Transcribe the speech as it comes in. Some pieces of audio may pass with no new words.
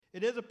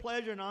It is a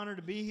pleasure and honor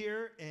to be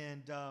here,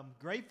 and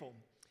grateful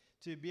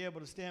to be able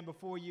to stand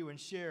before you and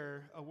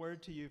share a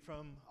word to you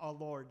from our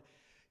Lord.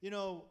 You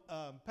know,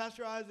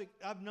 Pastor Isaac,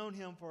 I've known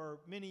him for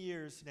many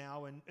years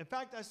now, and in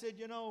fact, I said,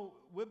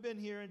 we've been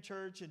here in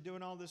church and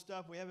doing all this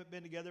stuff. We haven't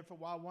been together for a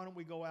while. Why don't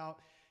we go out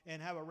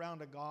and have a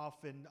round of golf?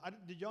 And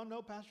did y'all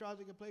know Pastor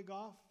Isaac can play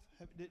golf?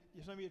 Did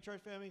some of your church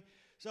family?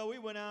 So we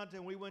went out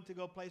and we went to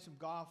go play some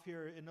golf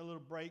here in a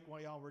little break while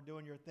y'all were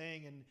doing your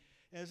thing, and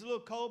it was a little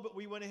cold, but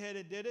we went ahead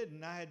and did it,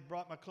 and I had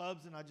brought my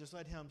clubs, and I just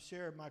let him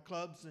share my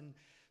clubs, and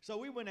so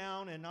we went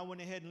out, and I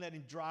went ahead and let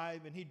him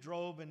drive, and he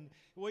drove, and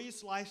he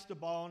sliced the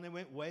ball, and it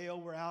went way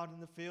over out in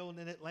the field,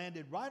 and it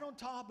landed right on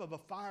top of a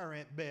fire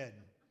ant bed.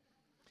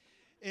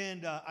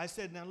 And I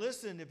said, now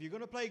listen, if you're going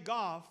to play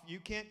golf, you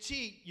can't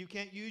cheat. You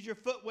can't use your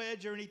foot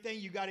wedge or anything.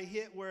 You got to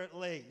hit where it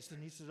lays.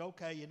 And he says,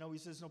 okay, he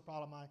says, no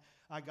problem,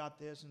 I got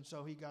this. And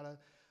so he got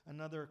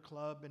another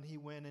club, and he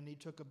went, and he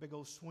took a big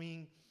old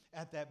swing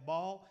at that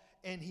ball,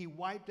 and he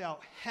wiped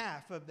out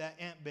half of that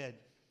ant bed.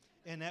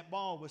 And that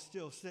ball was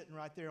still sitting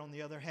right there on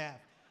the other half.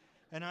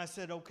 And I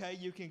said, okay,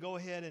 you can go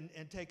ahead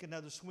and take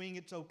another swing.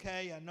 It's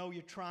okay. I know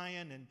you're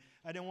trying, and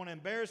I didn't want to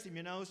embarrass him,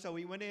 So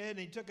he went ahead and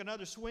he took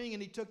another swing,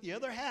 and he took the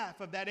other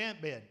half of that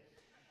ant bed.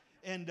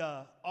 And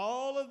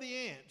all of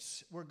the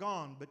ants were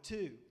gone but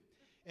two.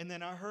 And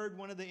then I heard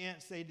one of the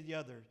ants say to the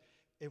other,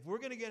 if we're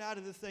going to get out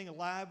of this thing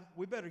alive,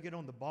 we better get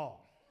on the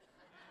ball.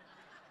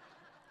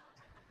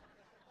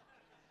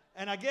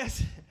 And I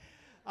guess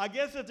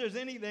if there's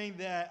anything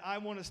that I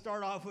want to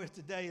start off with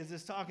today is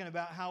just talking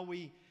about how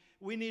we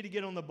need to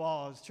get on the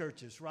ball as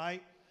churches,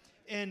 right?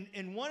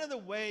 And one of the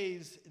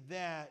ways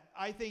that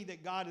I think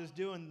that God is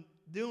doing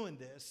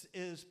this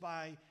is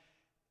by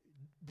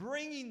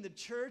bringing the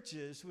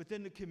churches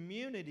within the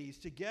communities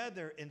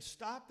together and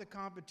stop the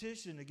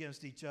competition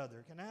against each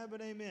other. Can I have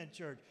an amen,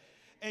 church?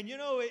 And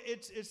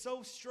it's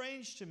so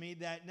strange to me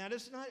that, now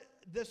it's not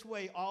this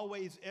way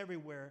always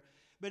everywhere,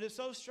 but it's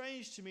so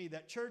strange to me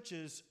that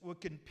churches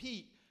would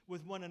compete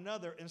with one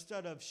another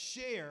instead of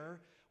share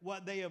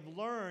what they have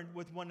learned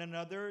with one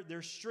another,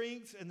 their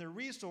strengths and their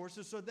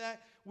resources, so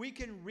that we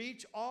can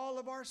reach all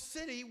of our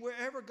city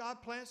wherever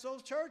God plants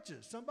those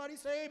churches. Somebody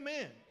say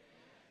amen.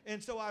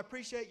 And so I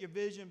appreciate your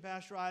vision,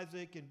 Pastor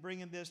Isaac, in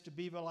bringing this to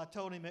Beeville. I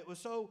told him it was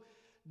so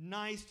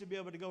nice to be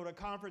able to go to a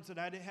conference and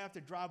I didn't have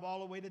to drive all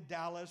the way to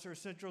Dallas or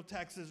Central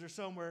Texas or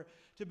somewhere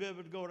to be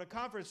able to go to a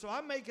conference. So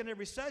I'm making a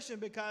recession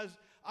because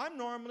I'm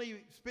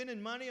normally spending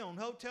money on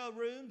hotel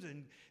rooms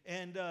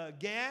and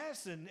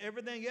gas and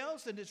everything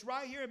else, and it's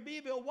right here in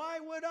Beeville. Why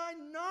would I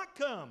not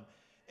come?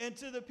 And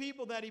to the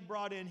people that he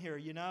brought in here,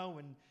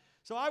 and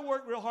so I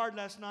worked real hard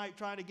last night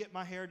trying to get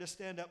my hair to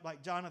stand up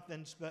like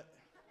Jonathan's, but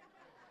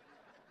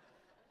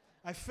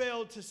I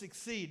failed to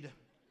succeed,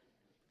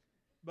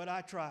 but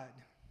I tried.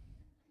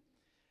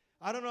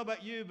 I don't know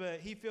about you, but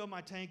he filled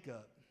my tank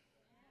up.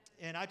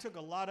 And I took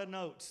a lot of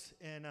notes.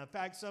 And in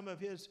fact, some of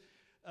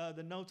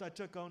the notes I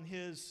took on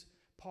his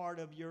part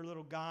of your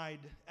little guide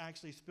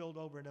actually spilled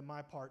over into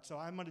my part. So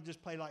I'm going to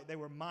just play like they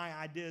were my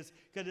ideas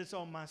because it's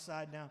on my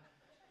side now.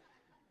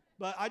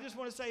 But I just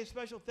want to say a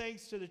special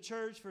thanks to the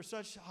church for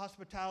such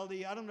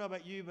hospitality. I don't know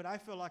about you, but I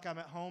feel like I'm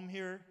at home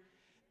here.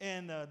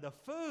 And the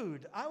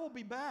food, I will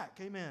be back.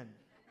 Amen.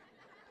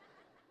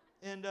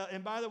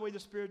 And by the way,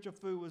 the spiritual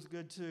food was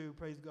good too.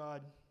 Praise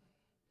God.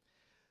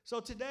 So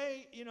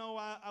today,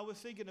 I was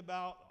thinking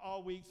about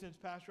all week since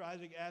Pastor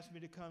Isaac asked me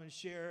to come and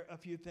share a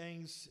few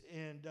things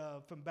and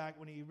from back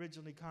when he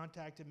originally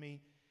contacted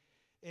me.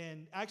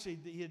 And actually,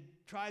 he had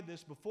tried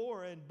this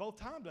before, and both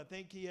times I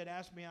think he had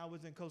asked me. I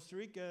was in Costa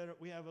Rica.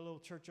 We have a little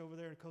church over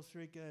there in Costa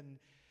Rica,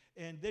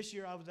 and this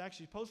year I was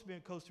actually supposed to be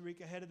in Costa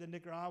Rica, headed to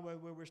Nicaragua,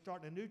 where we're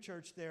starting a new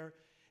church there.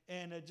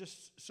 And it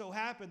just so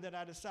happened that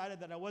I decided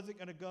that I wasn't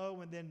going to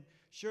go. And then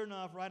sure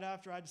enough, right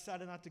after I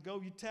decided not to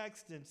go, you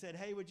texted and said,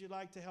 hey, would you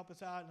like to help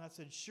us out? And I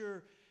said,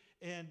 sure.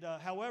 And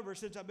however,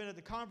 since I've been at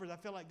the conference, I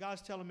feel like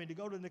God's telling me to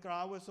go to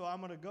Nicaragua, so I'm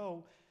going to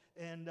go.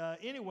 And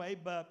anyway,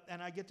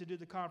 and I get to do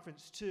the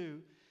conference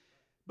too.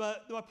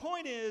 But my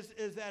point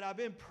is that I've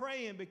been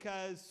praying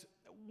because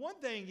one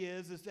thing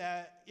is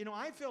that,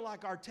 I feel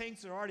like our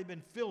tanks have already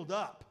been filled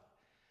up.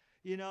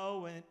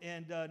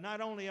 And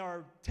not only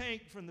our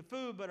tank from the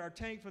food, but our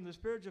tank from the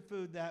spiritual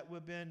food that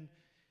we've been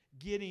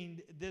getting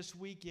this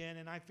weekend.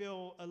 And I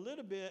feel a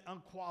little bit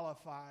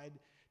unqualified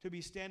to be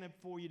standing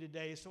before you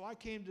today. So I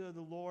came to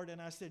the Lord and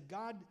I said,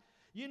 God,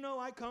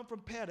 I come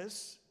from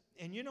Pettis,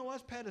 and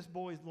us Pettis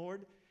boys,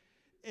 Lord.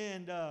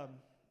 And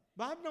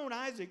but I've known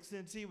Isaac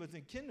since he was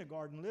in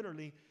kindergarten,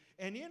 literally.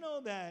 And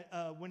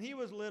that when he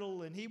was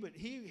little, and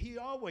he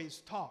always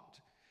talked.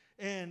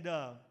 And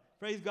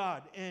praise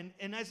God. And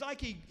it's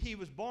like he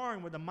was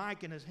born with a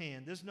mic in his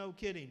hand. There's no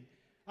kidding.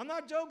 I'm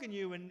not joking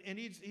you. And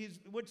he's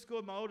went to school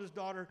with my oldest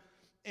daughter.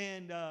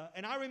 And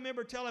I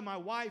remember telling my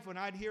wife when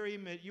I'd hear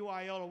him at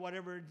UIL or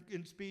whatever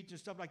in speech and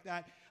stuff like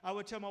that, I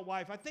would tell my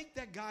wife, I think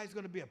that guy's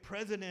going to be a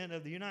president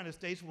of the United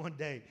States one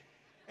day.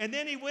 And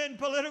then he went in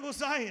political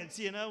science,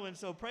 and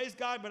so praise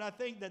God. But I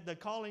think that the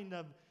calling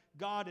of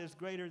God is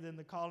greater than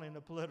the calling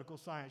of political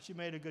science. She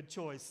made a good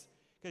choice.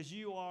 because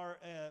you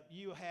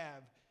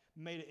have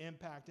made an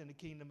impact in the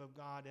kingdom of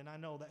God. And I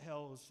know that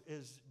hell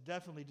is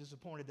definitely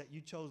disappointed that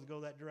you chose to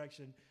go that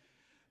direction.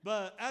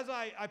 But as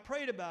I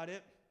prayed about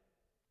it,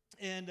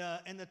 and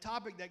the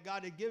topic that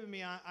God had given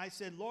me, I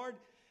said, Lord,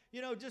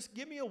 just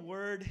give me a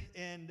word,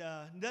 and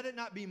let it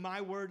not be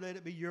my word, let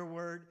it be your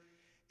word.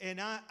 And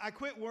I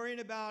quit worrying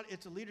about,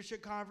 it's a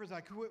leadership conference,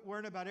 I quit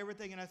worrying about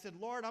everything, and I said,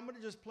 Lord, I'm going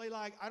to just play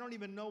like I don't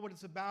even know what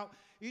it's about.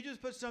 You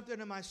just put something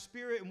in my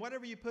spirit, and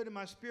whatever you put in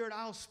my spirit,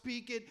 I'll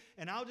speak it,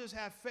 and I'll just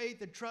have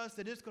faith and trust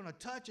that it's going to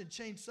touch and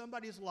change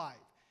somebody's life.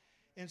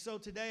 And so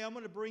today I'm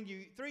going to bring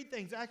you three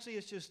things. Actually,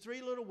 it's just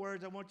three little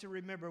words I want you to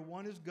remember.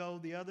 One is go,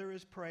 the other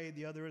is pray,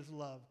 the other is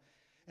love.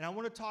 And I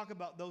want to talk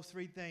about those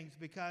three things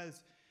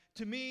because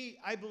to me,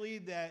 I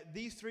believe that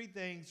these three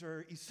things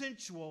are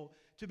essential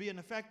to be an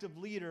effective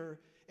leader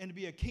and to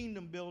be a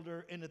kingdom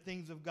builder in the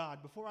things of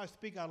God. Before I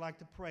speak, I'd like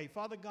to pray.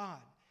 Father God,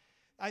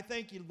 I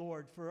thank you,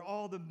 Lord, for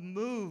all the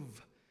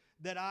move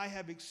that I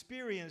have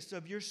experienced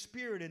of your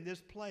spirit in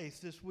this place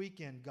this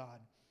weekend, God.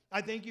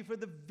 I thank you for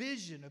the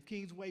vision of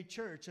Kingsway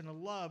Church and the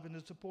love and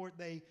the support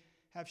they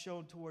have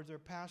shown towards their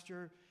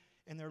pastor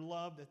and their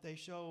love that they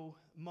show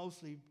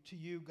mostly to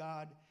you,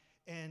 God,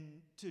 and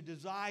to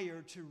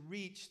desire to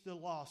reach the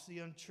lost, the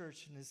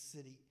unchurched in this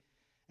city.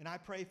 And I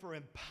pray for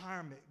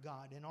empowerment,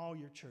 God, in all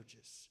your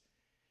churches.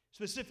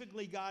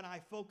 Specifically, God,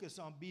 I focus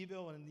on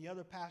Beeville and the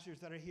other pastors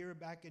that are here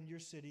back in your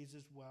cities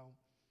as well.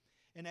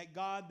 And that,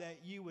 God,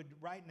 that you would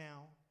right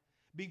now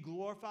be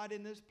glorified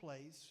in this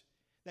place.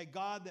 That,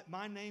 God, that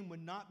my name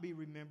would not be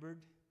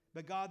remembered,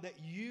 but, God, that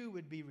you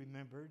would be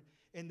remembered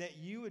and that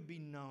you would be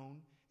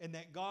known. And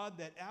that, God,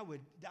 that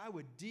I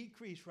would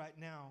decrease right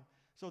now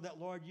so that,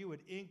 Lord, you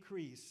would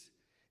increase.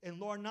 And,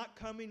 Lord, not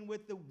coming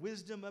with the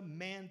wisdom of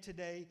man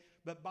today,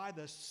 but by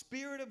the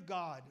Spirit of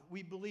God,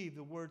 we believe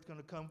the word's going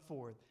to come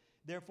forth.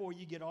 Therefore,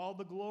 you get all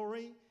the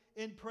glory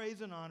and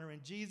praise and honor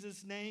in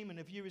Jesus' name. And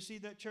if you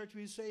receive that, church,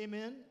 will you say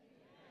amen? Amen.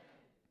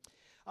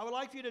 I would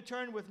like for you to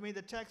turn with me.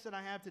 The text that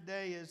I have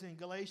today is in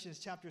Galatians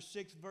chapter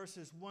 6,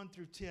 verses 1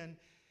 through 10.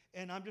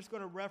 And I'm just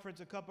going to reference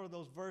a couple of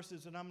those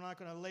verses, and I'm not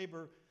going to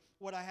labor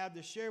what I have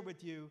to share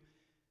with you.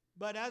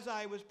 But as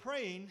I was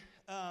praying,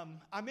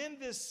 I'm in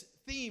this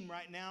theme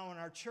right now in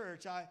our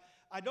church.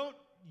 I don't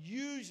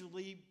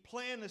usually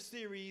plan a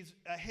series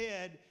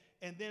ahead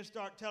and then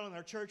start telling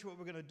our church what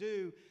we're going to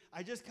do.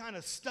 I just kind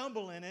of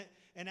stumble in it.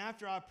 And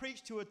after I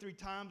preached 2 or 3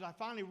 times, I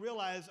finally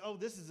realized,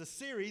 this is a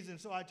series.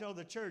 And so I tell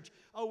the church,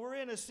 we're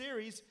in a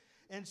series.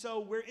 And so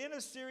we're in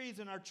a series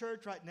in our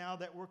church right now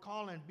that we're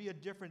calling Be a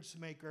Difference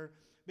Maker,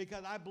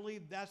 because I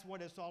believe that's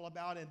what it's all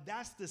about. And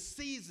that's the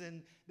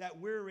season that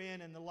we're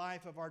in the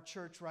life of our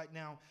church right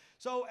now.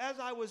 So as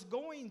I was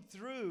going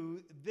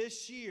through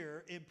this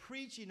year in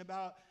preaching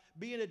about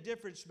being a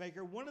difference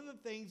maker, one of the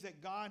things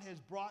that God has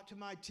brought to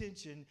my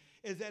attention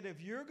is that if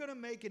you're going to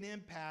make an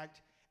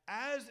impact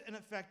as an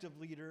effective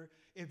leader,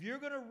 if you're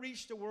going to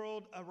reach the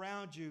world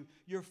around you,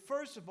 you're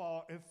first of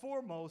all and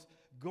foremost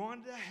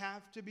going to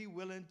have to be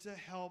willing to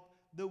help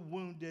the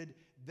wounded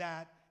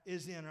that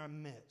is in our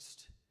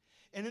midst.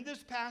 And in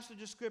this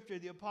passage of Scripture,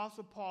 the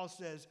Apostle Paul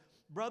says,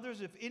 brothers,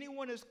 if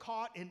anyone is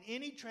caught in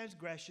any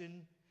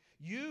transgression,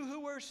 you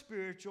who are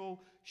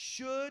spiritual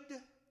should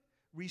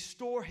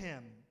restore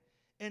him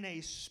in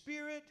a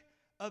spirit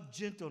of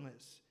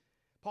gentleness.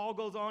 Paul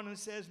goes on and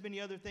says many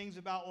other things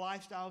about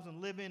lifestyles and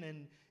living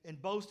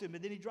and boasting,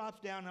 but then he drops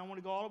down, and I want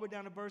to go all the way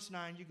down to verse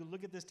 9. You can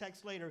look at this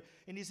text later,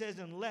 and he says,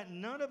 and let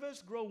none of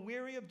us grow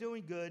weary of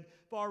doing good,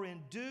 for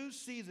in due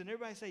season,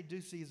 everybody say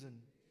due season.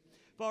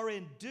 For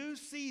in due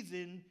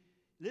season,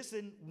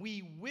 listen,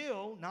 we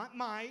will, not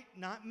might,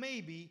 not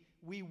maybe,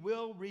 we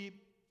will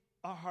reap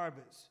a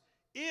harvest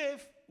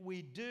if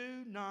we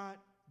do not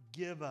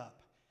give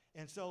up.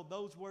 And so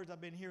those words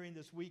I've been hearing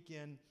this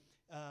weekend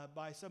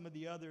by some of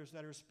the others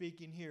that are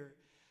speaking here.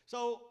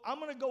 So I'm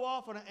going to go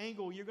off on an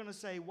angle. You're going to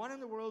say, what in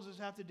the world does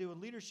this have to do with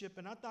leadership?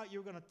 And I thought you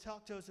were going to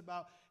talk to us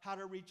about how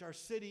to reach our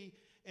city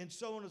and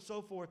so on and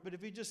so forth. But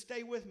if you just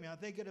stay with me, I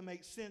think it'll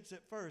make sense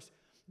at first.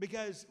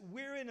 Because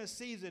we're in a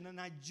season, and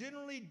I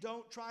generally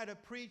don't try to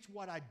preach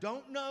what I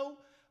don't know.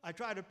 I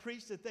try to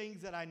preach the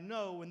things that I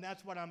know, and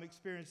that's what I'm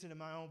experiencing in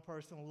my own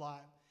personal life.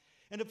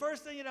 And the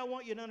first thing that I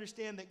want you to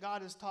understand that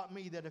God has taught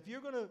me, that if you're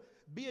going to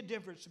be a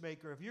difference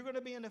maker, if you're going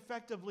to be an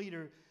effective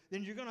leader,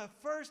 then you're going to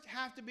first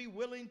have to be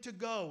willing to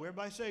go.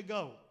 Everybody say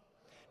go.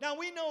 Now,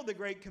 we know the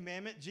great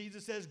commandment.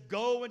 Jesus says,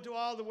 go into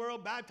all the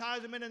world,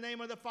 baptize them in the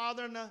name of the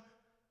Father and the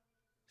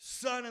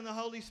Son and the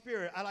Holy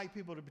Spirit. I like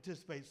people to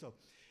participate, so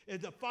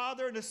it's the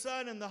Father and the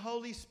Son and the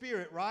Holy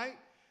Spirit, right?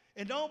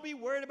 And don't be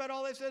worried about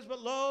all that says,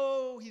 but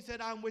lo, he said,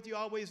 I'm with you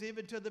always,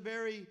 even to the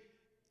very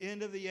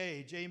end of the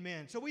age.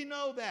 Amen. So we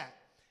know that.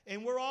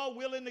 And we're all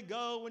willing to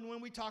go. And when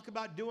we talk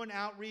about doing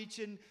outreach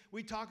and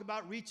we talk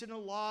about reaching the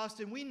lost,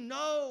 and we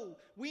know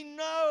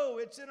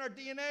it's in our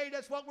DNA.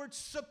 That's what we're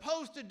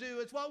supposed to do.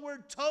 It's what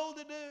we're told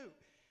to do.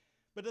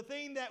 But the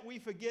thing that we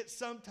forget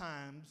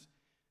sometimes,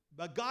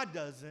 but God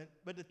doesn't,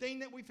 but the thing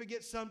that we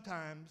forget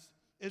sometimes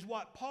is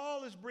what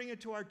Paul is bringing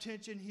to our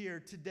attention here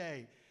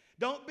today.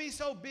 Don't be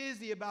so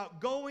busy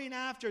about going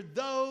after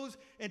those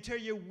until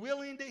you're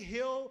willing to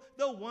heal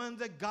the ones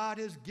that God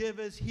has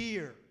given us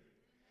here.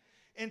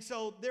 And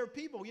so there are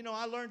people,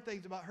 I learned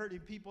things about hurting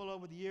people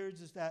over the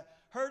years, is that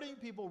hurting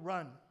people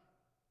run.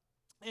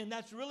 And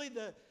that's really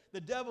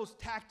the devil's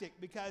tactic,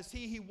 because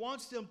he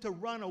wants them to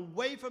run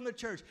away from the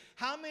church.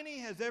 How many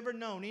has ever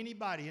known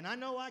anybody, and I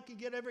know I can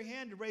get every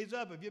hand to raise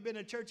up if you've been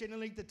in church any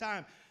length of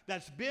time,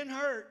 that's been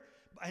hurt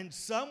in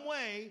some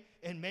way,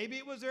 and maybe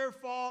it was their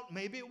fault,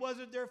 maybe it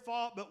wasn't their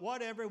fault, but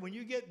whatever. When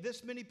you get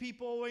this many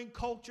people and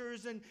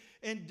cultures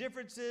and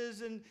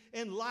differences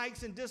and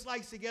likes and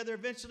dislikes together,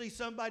 eventually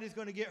somebody's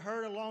going to get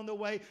hurt along the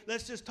way.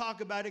 Let's just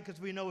talk about it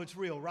because we know it's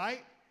real,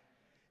 right?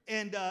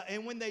 And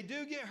when they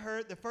do get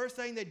hurt, the first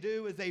thing they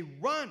do is they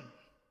run.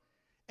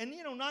 And,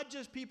 not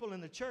just people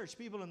in the church,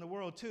 people in the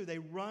world too. They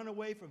run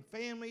away from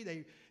family.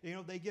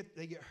 They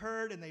get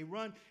hurt and they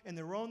run, and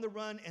they're on the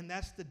run, and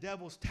that's the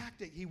devil's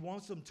tactic. He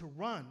wants them to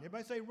run.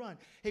 Everybody say run.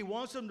 He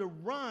wants them to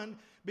run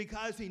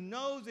because he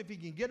knows if he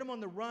can get them on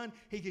the run,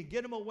 he can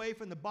get them away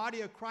from the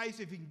body of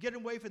Christ. If he can get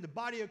them away from the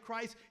body of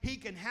Christ, he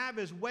can have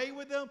his way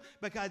with them,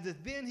 because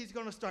then he's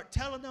going to start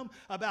telling them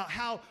about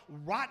how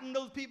rotten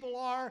those people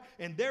are,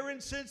 and they're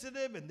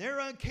insensitive and they're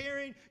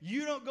uncaring.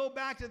 You don't go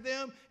back to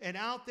them, and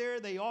out there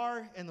they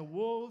are, and the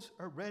wolves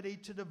are ready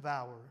to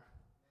devour.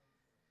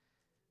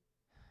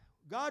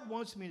 God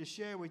wants me to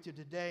share with you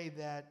today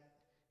that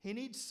he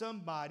needs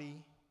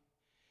somebody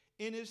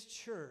in his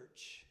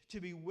church to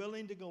be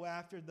willing to go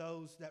after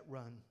those that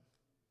run.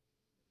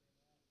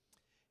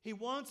 He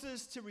wants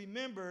us to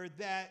remember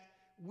that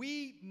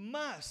we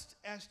must,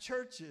 as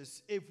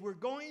churches, if we're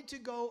going to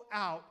go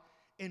out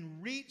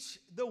and reach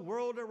the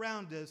world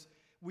around us,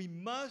 we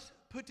must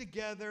put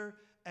together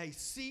a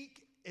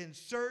seek and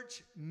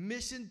search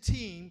mission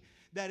team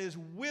that is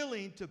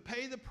willing to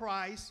pay the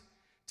price,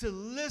 to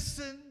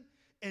listen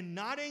and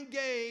not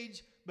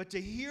engage, but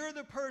to hear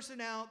the person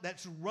out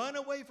that's run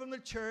away from the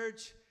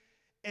church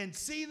and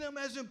see them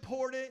as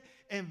important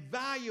and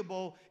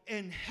valuable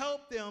and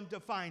help them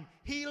to find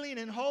healing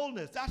and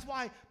wholeness. That's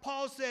why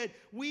Paul said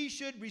we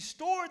should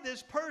restore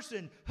this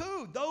person.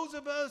 Who? Those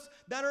of us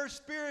that are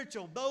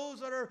spiritual,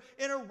 those that are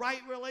in a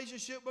right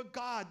relationship with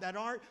God, that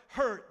aren't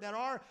hurt, that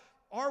are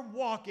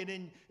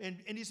walking. And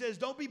he says,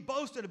 don't be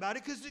boasting about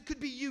it, because it could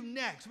be you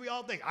next. We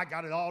all think, I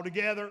got it all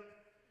together.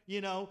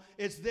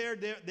 It's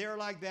they're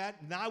like that,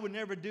 and I would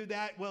never do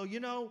that. Well,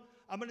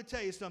 I'm going to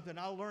tell you something.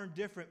 I learned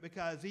different,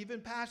 because even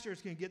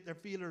pastors can get their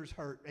feelers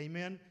hurt.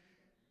 Amen?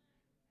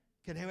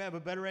 Can they have a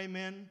better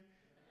amen?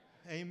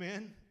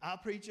 Amen. I'll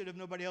preach it if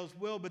nobody else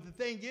will. But the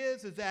thing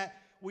is that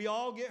we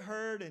all get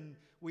hurt, and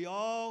we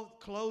all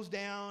close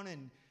down,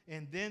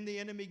 and then the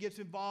enemy gets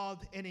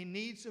involved, and he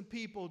needs some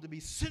people to be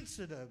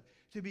sensitive,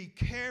 to be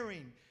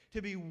caring,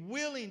 to be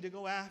willing to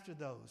go after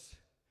those.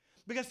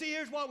 Because see,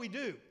 here's what we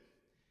do.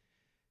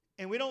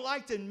 And we don't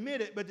like to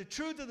admit it, but the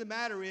truth of the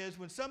matter is,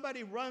 when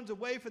somebody runs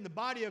away from the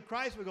body of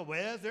Christ, we go,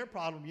 well, that's their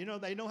problem.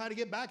 They know how to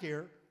get back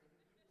here.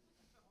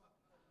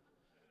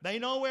 They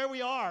know where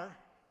we are.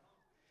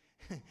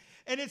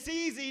 And it's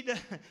easy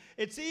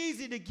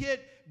to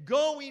get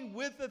going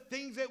with the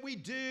things that we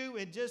do,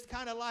 and just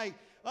kind of like,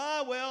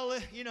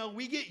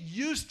 we get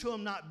used to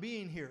them not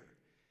being here.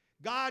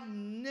 God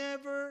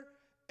never,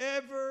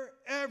 ever,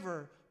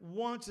 ever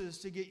wants us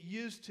to get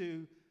used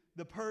to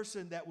the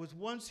person that was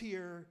once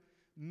here,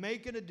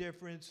 making a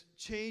difference,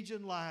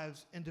 changing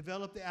lives, and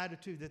develop the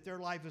attitude that their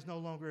life is no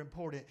longer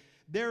important.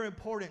 They're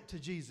important to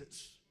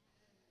Jesus.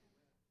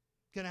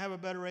 Can I have a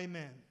better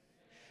amen?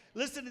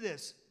 Listen to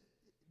this.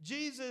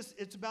 Jesus,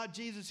 it's about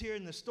Jesus here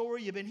in the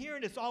story. You've been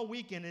hearing this all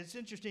weekend, and it's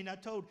interesting. I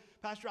told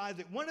Pastor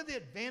Isaac, one of the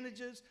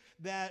advantages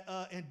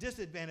and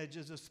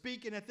disadvantages of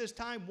speaking at this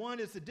time, one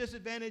is the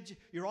disadvantage,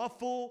 you're all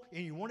full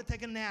and you want to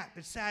take a nap.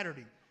 It's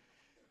Saturday.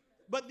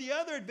 But the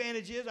other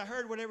advantage is I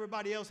heard what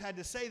everybody else had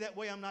to say. That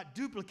way I'm not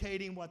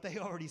duplicating what they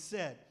already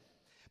said.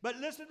 But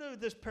listen to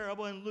this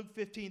parable in Luke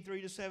 15,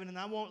 3-7, and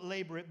I won't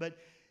labor it, but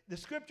the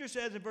scripture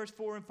says in verse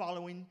 4 and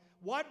following,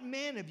 what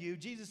man of you,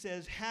 Jesus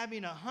says,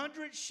 having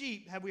 100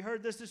 sheep, have we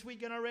heard this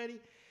weekend already?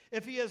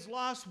 If he has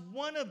lost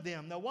one of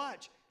them, now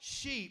watch,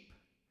 sheep.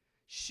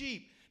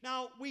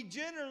 Now, we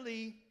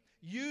generally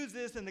use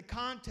this in the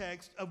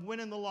context of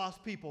winning the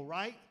lost people,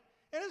 right?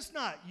 And it's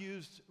not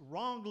used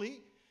wrongly,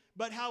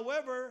 but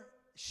however,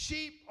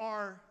 sheep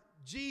are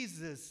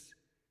Jesus'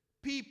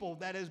 people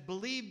that has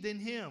believed in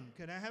him.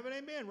 Can I have an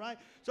amen, right?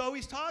 So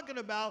he's talking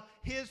about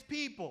his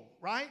people,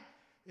 right?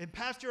 And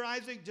Pastor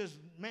Isaac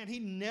he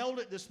nailed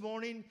it this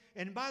morning.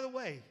 And by the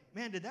way,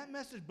 man, did that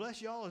message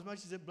bless y'all as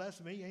much as it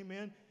blessed me?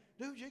 Amen.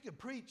 Dude, you can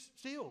preach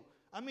still.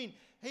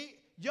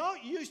 Y'all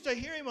used to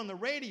hear him on the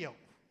radio.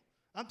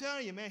 I'm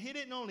telling you, man, he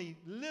didn't only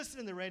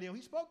listen to the radio,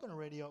 he spoke on the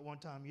radio at one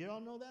time. You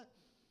all know that?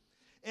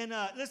 And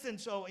listen,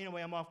 so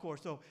anyway, I'm off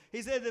course. So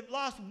he said that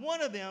lost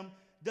one of them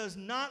does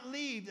not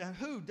leave,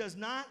 who does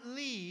not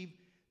leave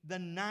the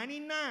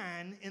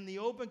 99 in the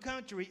open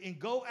country and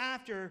go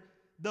after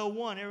the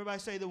one. Everybody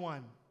say the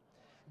one.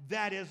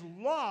 That is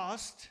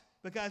lost,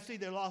 because see,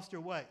 they lost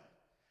their way.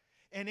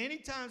 And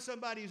anytime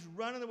somebody's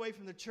running away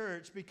from the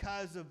church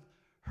because of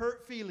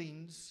hurt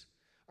feelings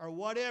or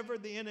whatever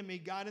the enemy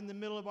got in the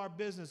middle of our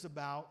business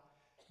about,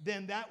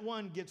 then that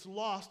one gets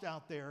lost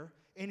out there.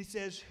 And he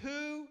says,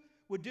 who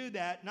would do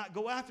that, not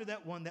go after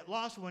that one, that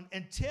lost one,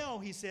 until,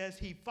 he says,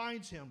 he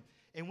finds him.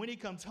 And when he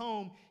comes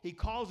home, he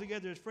calls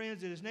together his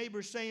friends and his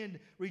neighbors, saying,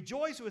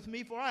 rejoice with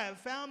me, for I have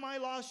found my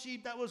lost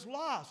sheep that was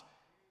lost.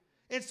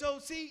 And so,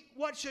 see,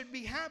 what should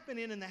be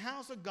happening in the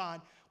house of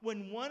God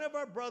when one of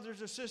our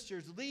brothers or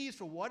sisters leaves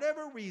for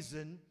whatever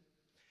reason,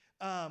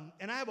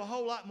 and I have a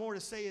whole lot more to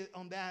say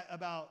on that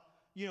about,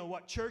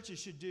 what churches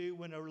should do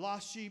when a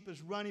lost sheep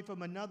is running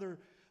from another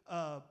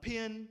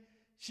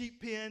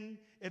sheep pen.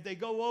 If they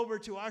go over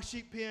to our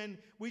sheep pen,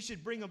 we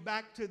should bring them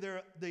back to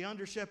the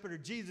under shepherd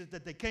of Jesus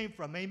that they came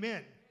from.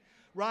 Amen.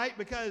 Right?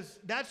 Because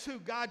that's who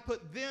God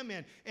put them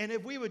in. And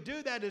if we would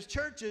do that as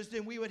churches,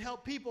 then we would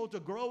help people to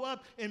grow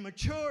up and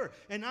mature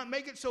and not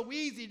make it so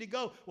easy to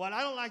go, well,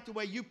 I don't like the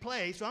way you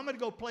play, so I'm going to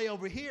go play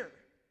over here.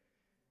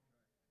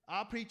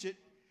 I'll preach it.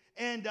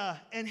 And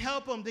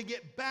help them to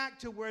get back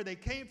to where they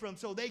came from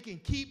so they can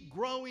keep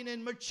growing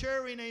and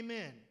maturing.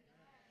 Amen.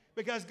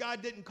 Because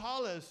God didn't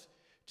call us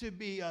to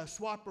be a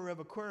swapper of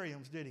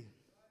aquariums, did he?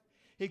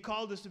 He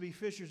called us to be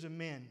fishers of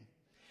men.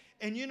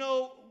 And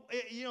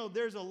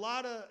there's a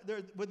lot of,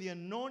 with the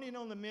anointing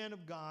on the men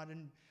of God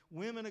and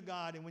women of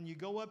God, and when you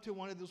go up to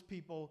one of those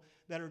people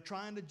that are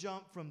trying to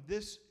jump from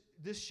this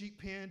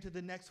sheep pen to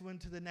the next one,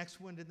 to the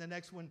next one, to the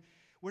next one,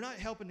 we're not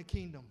helping the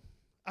kingdom.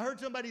 I heard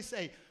somebody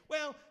say,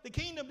 well, the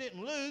kingdom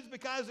didn't lose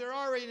because they're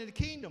already in the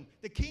kingdom.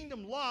 The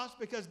kingdom lost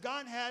because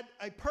God had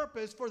a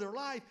purpose for their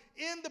life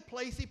in the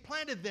place he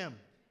planted them.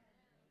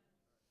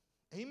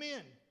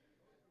 Amen.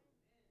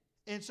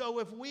 And so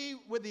if we,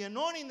 with the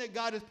anointing that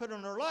God has put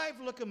on our life,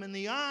 look them in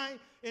the eye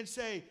and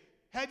say,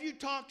 have you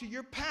talked to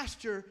your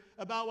pastor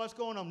about what's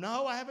going on?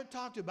 No, I haven't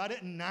talked about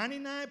it.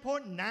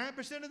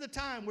 99.9% of the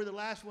time, we're the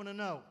last one to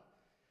know.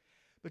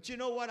 But you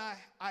know what?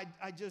 I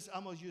just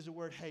almost use the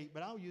word hate,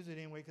 but I'll use it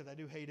anyway because I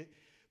do hate it.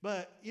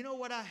 But you know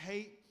what I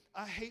hate?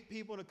 I hate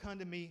people to come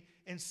to me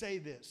and say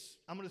this.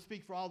 I'm going to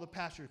speak for all the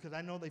pastors because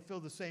I know they feel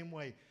the same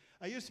way.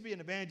 I used to be an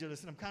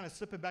evangelist, and I'm kind of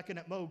slipping back in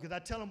that mode because I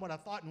tell them what I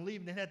thought and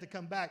leave, and then had to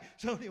come back.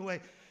 So anyway,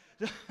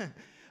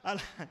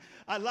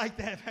 I liked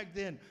that back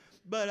then.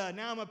 But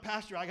now I'm a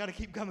pastor. I got to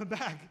keep coming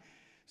back.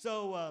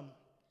 So,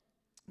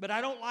 but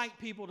I don't like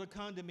people to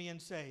come to me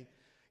and say,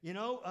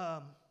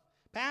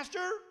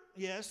 Pastor,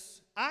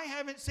 yes, I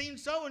haven't seen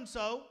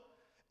so-and-so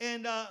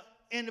in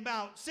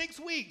about 6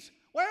 weeks.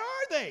 Where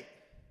are they?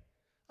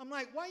 I'm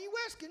like, why are you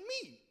asking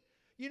me?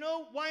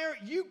 Why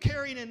aren't you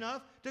caring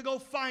enough to go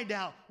find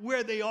out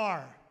where they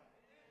are?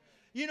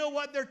 You know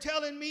what they're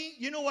telling me?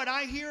 You know what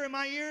I hear in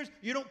my ears?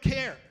 You don't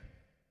care.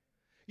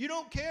 You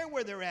don't care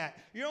where they're at.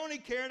 You're only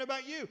caring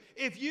about you.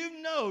 If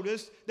you've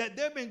noticed that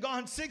they've been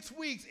gone 6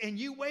 weeks and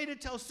you waited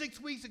till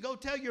 6 weeks to go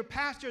tell your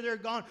pastor they're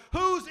gone,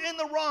 who's in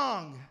the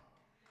wrong?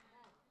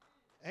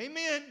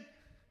 Amen.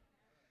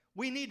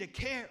 We need to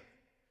care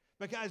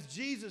because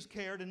Jesus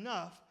cared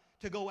enough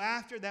to go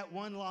after that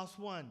one lost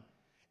one.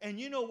 And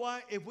you know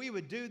what? If we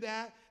would do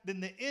that, then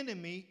the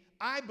enemy,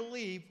 I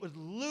believe, would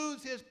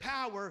lose his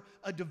power,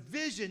 a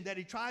division that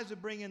he tries to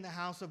bring in the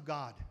house of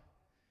God.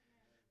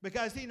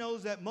 Because he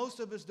knows that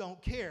most of us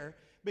don't care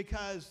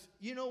because,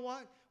 you know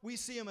what? We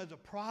see him as a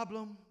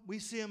problem. We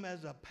see him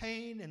as a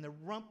pain and the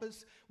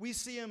rumpus. We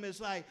see him as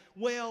like,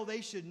 well,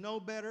 they should know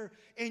better.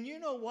 And you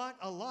know what?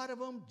 A lot of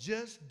them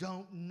just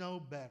don't know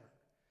better.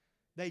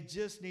 They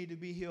just need to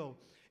be healed.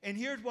 And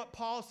here's what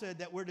Paul said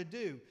that we're to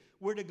do.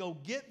 We're to go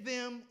get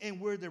them and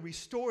we're to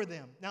restore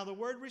them. Now, the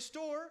word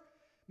restore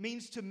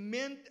means to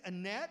mend a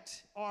net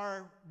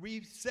or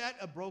reset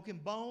a broken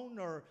bone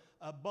or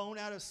a bone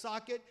out of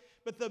socket.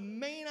 But the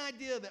main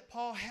idea that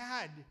Paul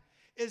had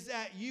is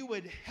that you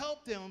would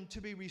help them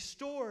to be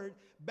restored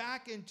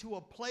back into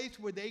a place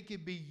where they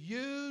could be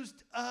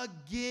used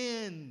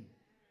again.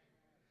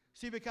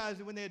 See,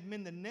 because when they had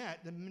mended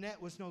the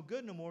net was no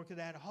good no more because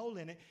it had a hole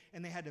in it,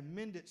 and they had to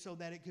mend it so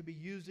that it could be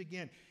used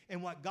again.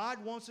 And what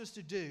God wants us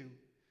to do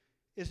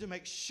is to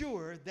make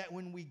sure that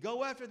when we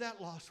go after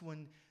that lost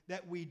one,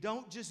 that we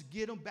don't just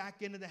get them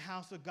back into the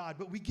house of God,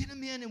 but we get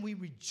them in and we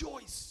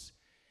rejoice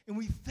and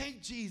we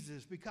thank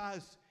Jesus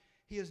because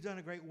he has done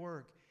a great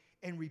work,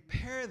 and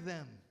repair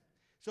them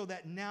so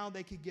that now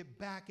they can get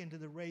back into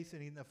the race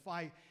and in the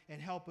fight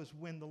and help us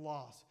win the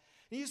loss.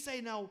 And you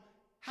say, now,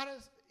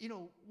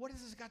 what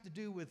has this got to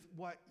do with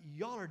what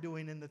y'all are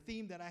doing and the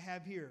theme that I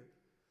have here?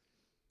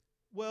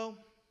 Well,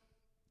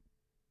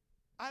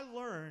 I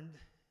learned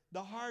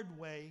the hard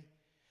way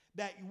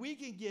that we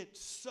can get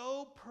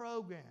so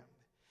programmed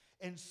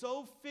and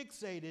so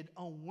fixated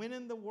on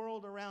winning the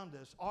world around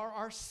us or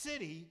our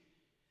city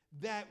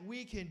that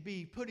we can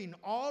be putting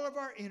all of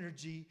our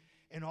energy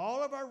and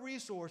all of our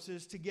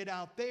resources to get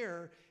out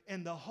there,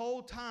 and the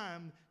whole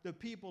time the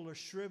people are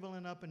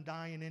shriveling up and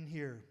dying in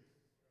here.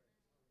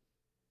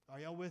 Are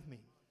y'all with me?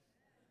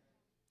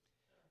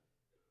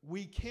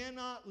 We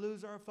cannot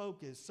lose our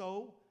focus.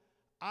 So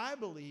I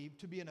believe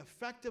to be an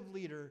effective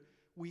leader,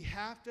 we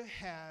have to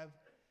have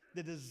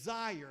the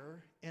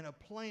desire and a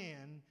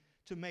plan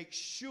to make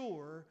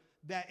sure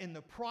that in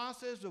the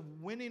process of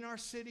winning our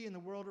city and the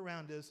world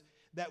around us,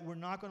 that we're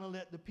not going to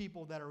let the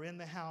people that are in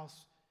the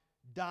house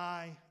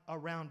die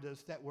around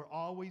us, that we'll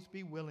always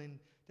be willing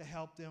to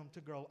help them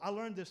to grow. I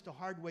learned this the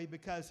hard way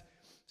because,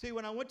 see,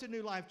 when I went to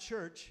New Life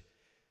Church,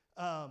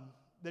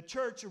 the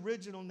church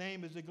original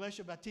name is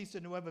Iglesia Batista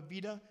Nueva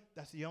Vida.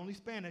 That's the only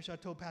Spanish I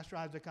told Pastor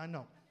Isaac I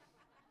know.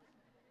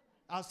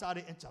 Outside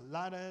of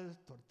enchiladas,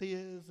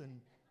 tortillas, and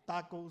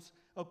tacos.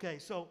 Okay,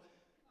 so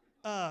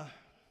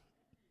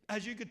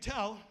as you could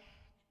tell,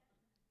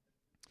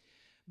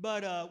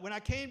 but when I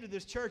came to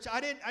this church, I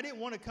didn't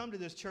want to come to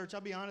this church.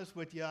 I'll be honest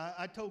with you.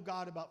 I told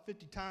God about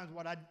 50 times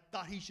what I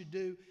thought he should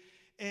do.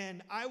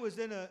 And I was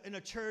in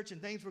a church,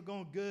 and things were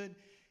going good.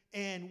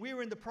 And we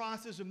were in the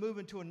process of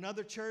moving to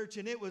another church.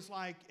 And it was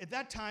like, at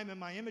that time, in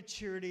my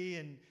immaturity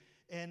and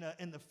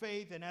in the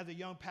faith and as a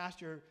young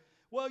pastor,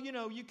 well, you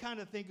know, you kind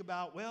of think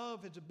about, well,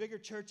 if it's a bigger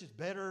church, it's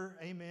better.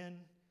 Amen.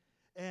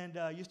 And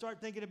you start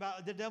thinking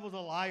about the devil's a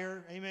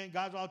liar. Amen.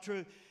 God's all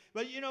truth.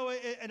 But, you know,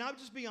 and I'll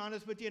just be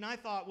honest with you. And I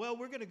thought, well,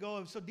 we're going to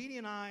go. So Dee Dee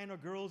and I and our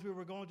girls, we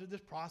were going through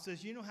this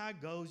process. You know how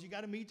it goes. You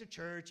got to meet the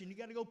church, and you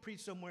got to go preach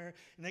somewhere.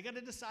 And they got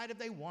to decide if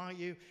they want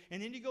you. And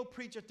then you go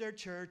preach at their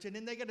church. And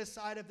then they got to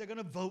decide if they're going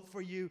to vote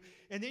for you.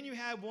 And then you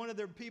have one of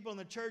their people in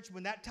the church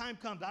when that time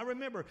comes. I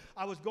remember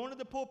I was going to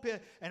the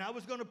pulpit, and I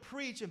was going to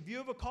preach in view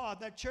of a call at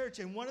that church.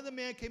 And one of the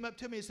men came up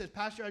to me and says,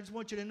 Pastor, I just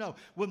want you to know,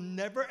 we've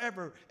never,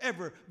 ever,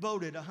 ever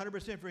voted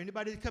 100% for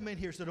anybody to come in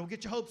here. So don't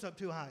get your hopes up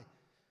too high.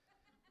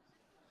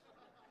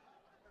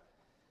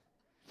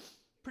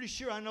 Pretty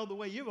sure I know the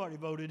way you've already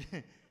voted.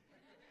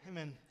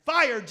 Amen.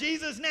 Fire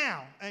Jesus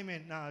now.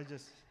 Amen. No,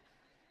 just,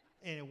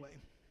 anyway.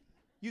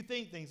 You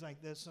think things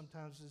like this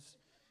sometimes.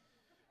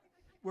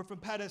 We're from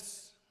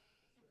Pettis.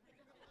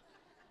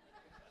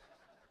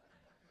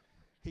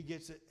 He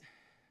gets it.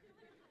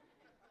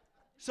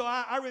 So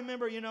I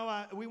remember, you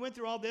know, we went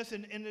through all this,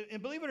 and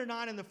believe it or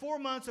not, in the 4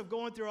 months of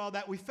going through all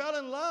that, we fell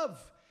in love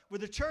with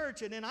the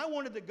church, and then I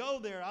wanted to go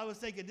there. I was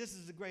thinking, this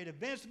is a great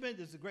advancement.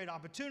 This is a great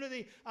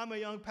opportunity. I'm a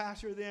young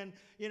pastor then.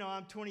 You know,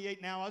 I'm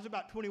 28 now. I was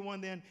about 21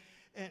 then.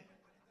 And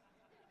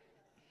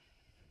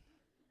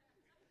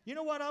you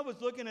know what? I was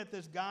looking at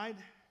this guide,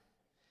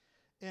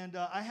 and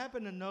I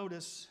happened to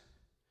notice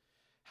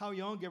how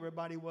young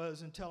everybody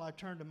was until I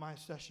turned to my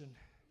session.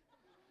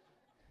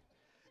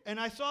 And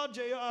I saw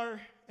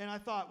JR, and I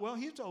thought, well,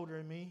 he's older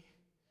than me.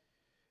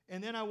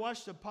 And then I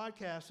watched a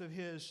podcast of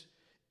his.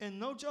 And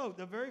no joke,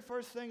 the very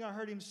first thing I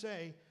heard him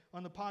say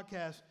on the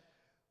podcast,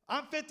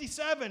 I'm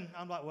 57.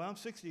 I'm like, well, I'm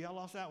 60. I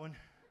lost that one.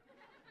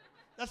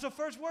 That's the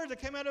first words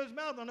that came out of his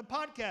mouth on the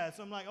podcast.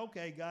 I'm like,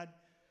 okay, God.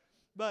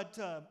 But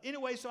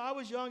anyway, so I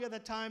was young at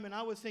that time, and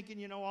I was thinking,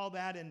 you know, all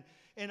that.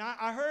 And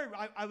I heard,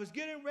 I was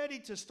getting ready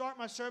to start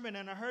my sermon,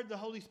 and I heard the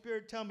Holy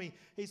Spirit tell me,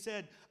 he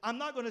said, I'm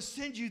not going to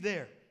send you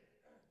there.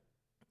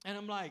 And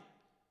I'm like,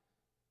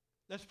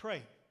 let's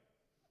pray.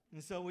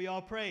 And so we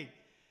all prayed.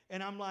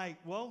 And I'm like,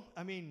 well,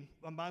 I mean,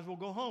 I might as well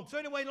go home. So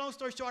anyway, long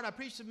story short, I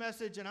preached the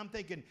message, and I'm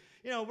thinking,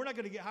 you know, we're not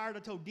going to get hired. I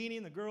told Deanie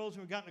and the girls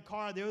when we got in the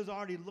car, they was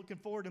already looking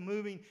forward to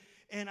moving.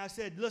 And I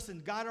said,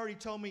 listen, God already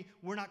told me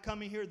we're not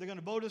coming here. They're going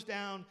to vote us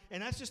down.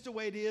 And that's just the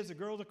way it is. The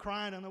girls are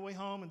crying on their way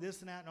home and this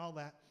and that and all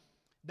that.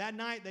 That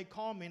night, they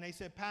called me, and they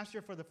said, Pastor,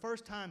 for the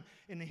first time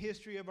in the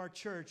history of our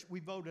church,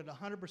 we voted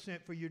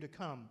 100% for you to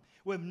come.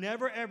 We've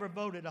never, ever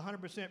voted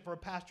 100% for a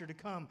pastor to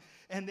come.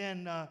 And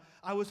then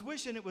I was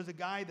wishing it was a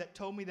guy that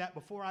told me that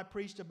before I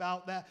preached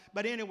about that.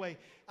 But anyway,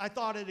 I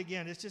thought it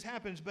again. It just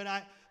happens. But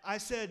I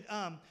said,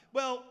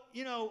 well,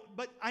 you know,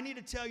 but I need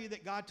to tell you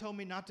that God told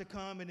me not to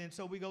come. And then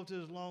so we go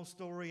through this long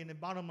story, and the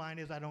bottom line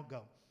is I don't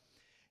go.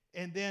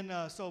 And then,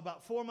 so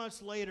about 4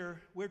 months later,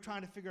 we're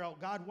trying to figure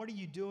out, God, what are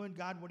you doing?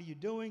 God, what are you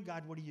doing?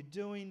 God, what are you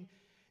doing?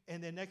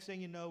 And then next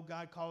thing you know,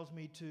 God calls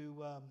me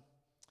to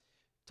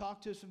talk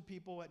to some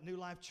people at New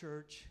Life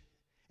Church.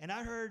 And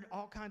I heard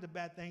all kinds of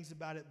bad things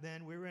about it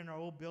then. We were in our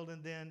old building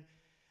then.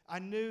 I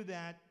knew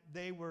that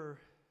they were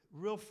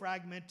real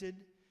fragmented.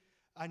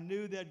 I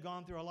knew they'd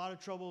gone through a lot of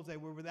troubles. They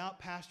were without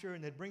pastor,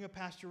 and they'd bring a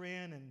pastor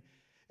in.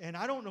 And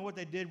I don't know what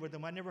they did with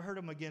them. I never heard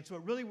them again. So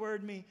it really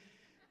worried me.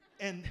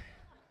 And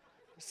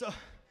so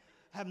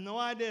I have no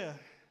idea.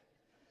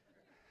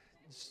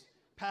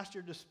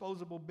 Pastor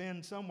disposable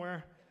bin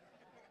somewhere.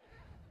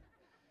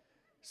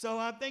 So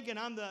I'm thinking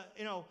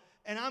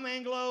and I'm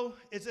Anglo.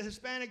 It's a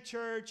Hispanic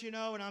church, and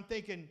I'm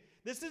thinking,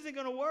 this isn't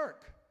going to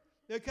work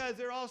because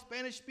they're all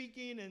Spanish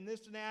speaking and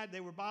this and that. They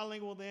were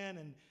bilingual then,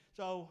 and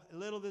so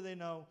little did they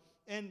know.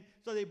 And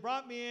so they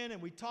brought me in, and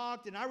we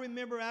talked, and I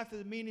remember after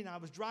the meeting, I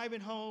was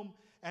driving home,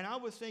 and I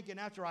was thinking,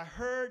 after I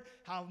heard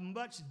how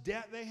much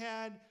debt they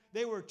had,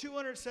 they were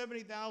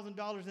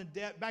 $270,000 in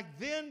debt. Back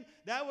then,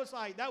 that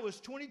was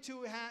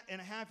 22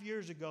 and a half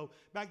years ago.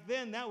 Back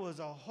then, that was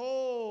a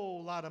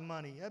whole lot of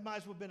money. That might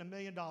as well have been $1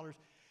 million.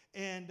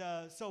 And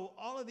so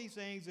all of these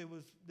things,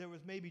 there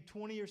was maybe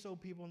 20 or so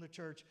people in the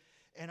church.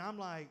 And I'm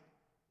like,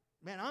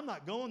 man, I'm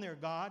not going there,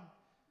 God.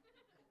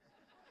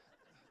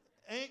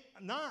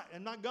 I'm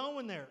not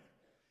going there.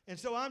 And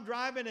so I'm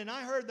driving, and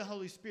I heard the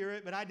Holy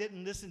Spirit, but I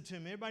didn't listen to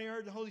him. Everybody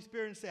heard the Holy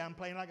Spirit and say, I'm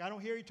playing like I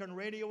don't hear you. Turn the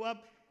radio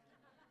up.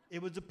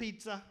 It was a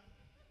pizza.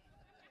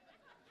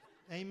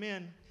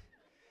 Amen.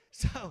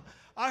 So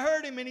I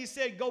heard him, and he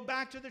said, go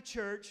back to the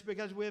church,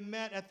 because we had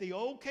met at the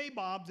old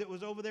K-Bob's. It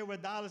was over there where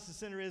dialysis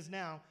center is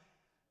now.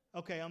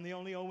 Okay, I'm the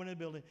only old one in the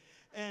building.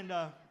 And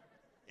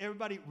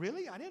everybody,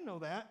 really? I didn't know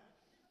that.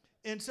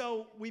 And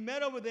so we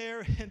met over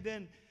there, and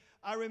then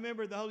I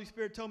remember the Holy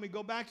Spirit told me,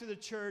 go back to the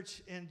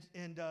church,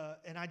 and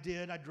I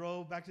did. I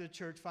drove back to the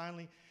church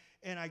finally,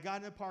 and I got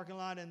in the parking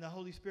lot, and the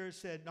Holy Spirit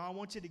said, no, I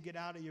want you to get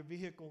out of your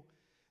vehicle.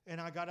 And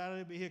I got out of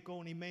the vehicle,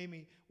 and he made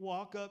me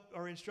walk up,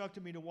 or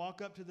instructed me to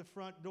walk up to the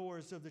front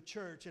doors of the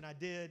church, and I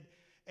did.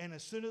 And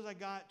as soon as I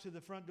got to the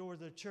front doors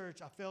of the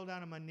church, I fell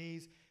down on my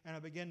knees, and I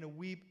began to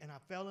weep, and I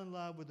fell in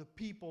love with the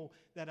people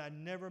that I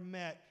never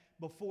met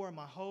before in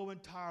my whole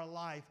entire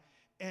life,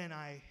 and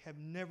I have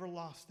never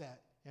lost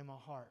that in my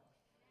heart.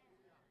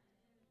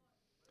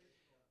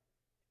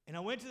 And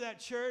I went to that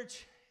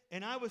church,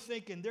 and I was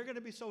thinking, they're going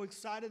to be so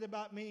excited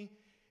about me,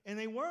 and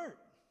they weren't.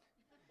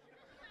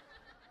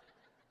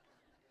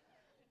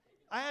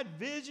 I had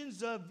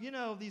visions of,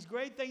 these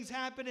great things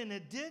happen, and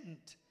it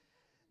didn't.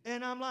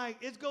 And I'm like,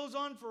 it goes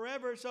on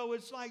forever, so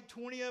it's like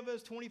 20 of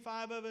us,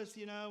 25 of us,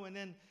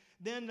 and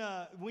then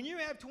when you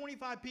have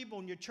 25 people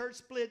and your church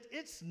split,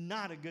 it's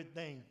not a good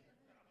thing.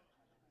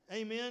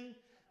 Amen?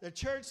 The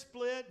church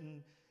split,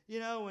 and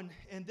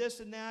and this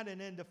and that, and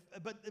then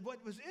but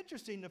what was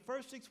interesting, the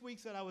first 6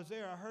 weeks that I was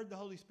there, I heard the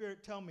Holy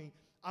Spirit tell me,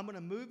 I'm going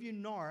to move you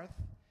north,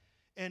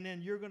 and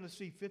then you're going to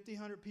see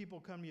 1,500 people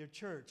come to your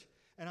church.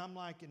 And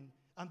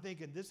I'm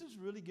thinking, this is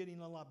really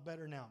getting a lot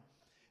better now.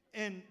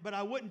 But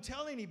I wouldn't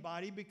tell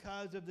anybody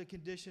because of the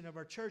condition of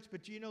our church.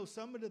 But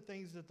some of the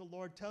things that the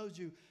Lord tells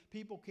you,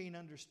 people can't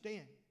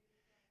understand,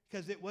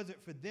 because it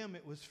wasn't for them,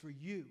 it was for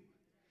you.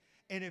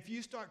 And if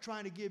you start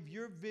trying to give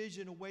your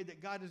vision a way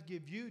that God has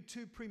given you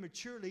too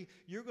prematurely,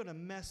 you're going to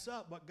mess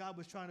up what God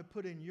was trying to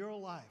put in your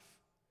life.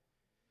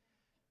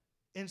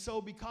 And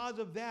so because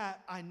of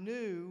that, I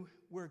knew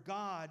where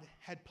God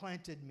had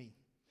planted me.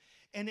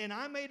 And then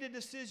I made a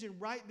decision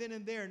right then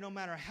and there, no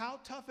matter how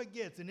tough it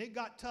gets. And it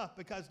got tough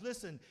because,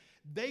 listen,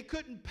 they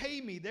couldn't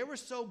pay me. They were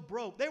so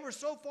broke. They were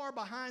so far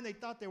behind, they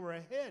thought they were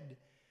ahead.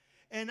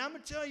 And I'm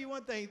going to tell you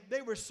one thing.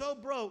 They were so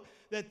broke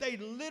that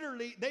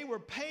they were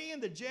paying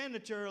the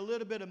janitor a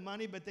little bit of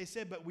money, but they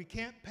said, but we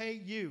can't pay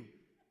you.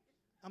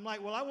 I'm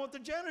like, well, I want the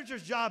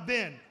janitor's job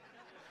then.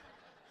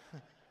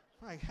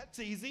 Like, that's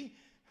easy.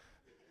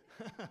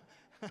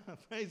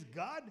 Praise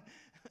God.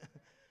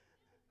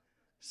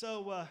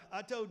 So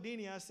I told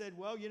Deanie, I said,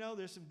 well,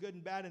 there's some good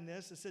and bad in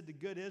this. I said, the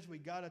good is we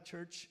got a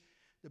church.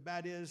 The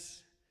bad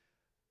is,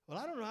 well,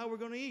 I don't know how we're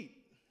going to eat.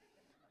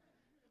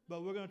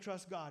 But we're going to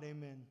trust God.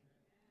 Amen.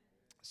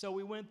 So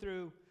we went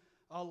through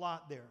a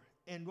lot there.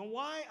 And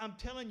why I'm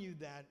telling you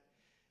that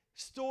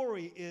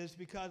story is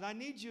because I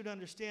need you to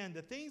understand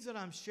the things that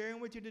I'm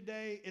sharing with you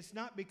today, it's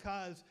not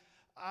because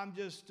I'm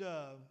just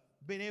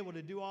being able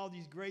to do all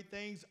these great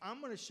things. I'm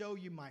going to show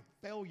you my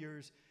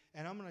failures,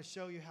 and I'm going to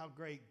show you how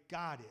great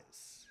God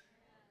is.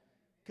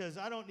 Because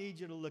I don't need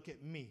you to look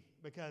at me,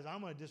 because I'm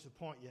going to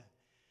disappoint you.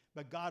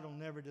 But God will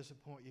never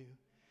disappoint you.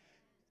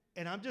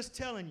 And I'm just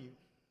telling you,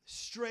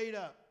 straight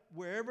up,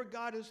 wherever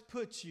God has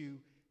put you,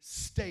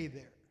 stay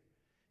there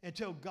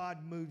until God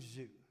moves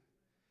you.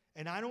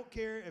 And I don't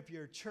care if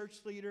you're a church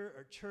leader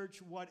or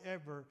church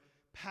whatever,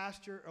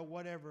 pastor or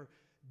whatever,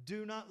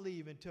 do not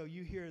leave until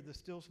you hear the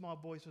still small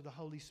voice of the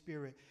Holy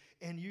Spirit.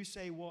 And you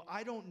say, well,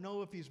 I don't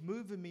know if he's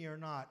moving me or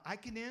not. I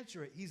can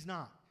answer it. He's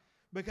not.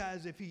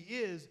 Because if he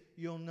is,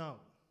 you'll know.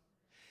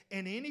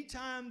 And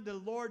anytime the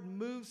Lord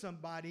moves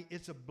somebody,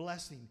 it's a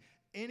blessing.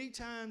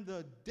 Anytime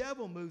the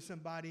devil moves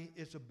somebody,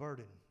 it's a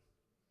burden.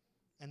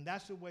 And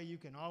that's the way you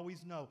can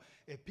always know.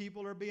 If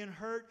people are being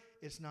hurt,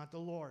 it's not the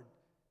Lord.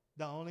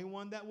 The only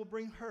one that will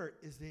bring hurt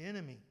is the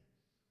enemy.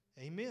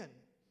 Amen.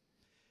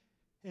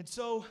 And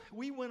so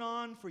we went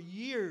on for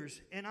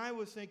years, and I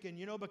was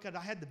thinking, because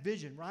I had the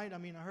vision, right? I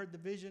heard the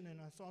vision, and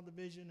I saw the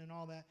vision and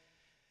all that.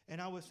 And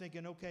I was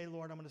thinking, okay,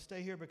 Lord, I'm going to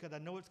stay here because I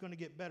know it's going to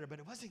get better. But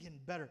it wasn't getting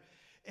better.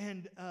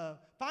 And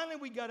finally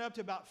we got up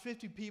to about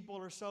 50 people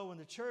or so in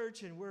the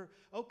church, and we're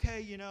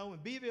okay,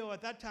 and Beeville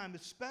at that time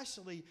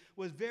especially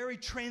was very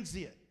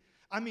transient.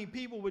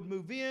 People would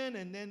move in,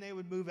 and then they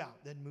would move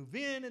out, then move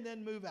in, and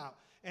then move out.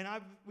 And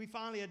we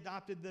finally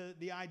adopted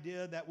the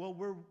idea that,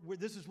 well,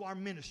 this is our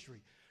ministry.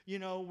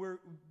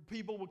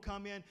 People would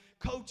come in.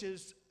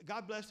 Coaches,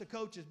 God bless the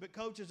coaches, but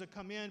coaches will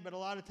come in, but a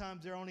lot of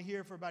times they're only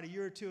here for about a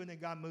year or two, and then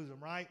God moves them,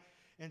 right?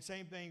 And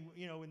same thing,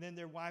 and then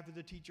their wife is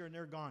a teacher, and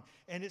they're gone.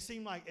 And it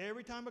seemed like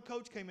every time a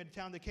coach came into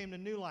town, they came to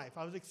New Life.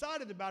 I was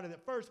excited about it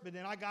at first, but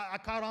then I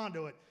caught on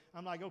to it.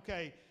 I'm like,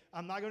 okay,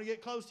 I'm not going to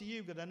get close to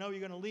you because I know you're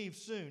going to leave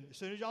soon. As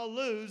soon as y'all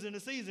lose in the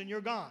season, you're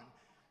gone.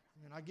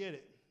 And I get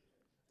it.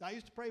 I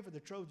used to pray for the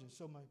Trojans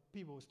so my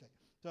people would stay.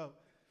 So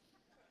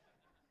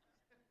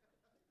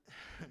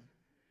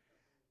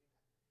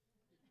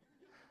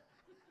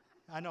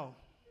I know.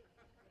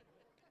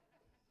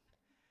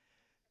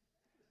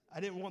 I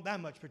didn't want that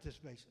much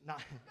participation. No.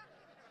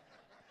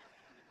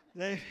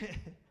 They,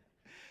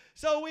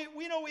 so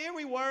here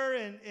we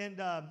were,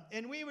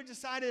 and we were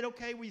decided,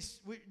 okay,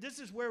 this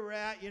is where we're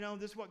at,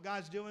 this is what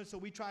God's doing, so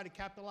we try to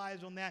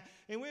capitalize on that.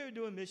 And we were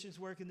doing missions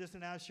work and this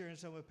and that. I was sharing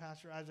some with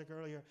Pastor Isaac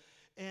earlier.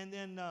 And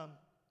then,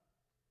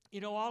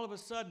 all of a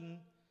sudden,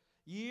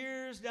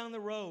 years down the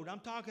road, I'm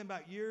talking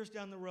about years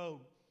down the road,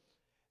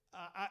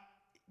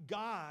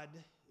 God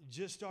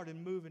just started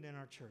moving in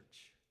our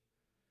church.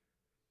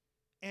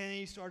 And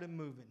he started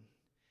moving.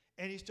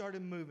 And he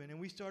started moving. And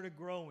we started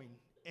growing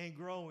and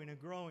growing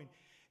and growing.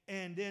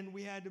 And then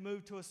we had to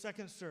move to a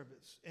second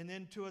service. And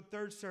then to a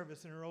third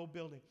service in our old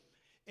building.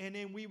 And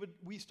then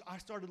I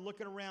started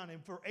looking around.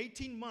 And for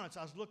 18 months,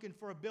 I was looking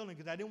for a building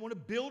because I didn't want to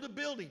build a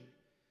building.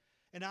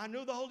 And I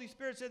knew the Holy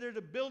Spirit said there's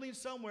a building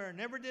somewhere.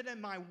 Never did in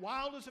my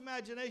wildest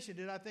imagination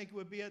did I think it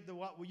would be at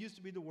what used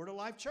to be the Word of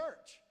Life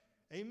Church.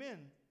 Amen.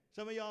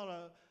 Some of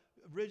y'all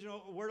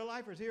original Word of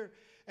Lifers here.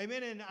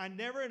 Amen. And I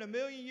never in a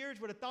million years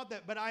would have thought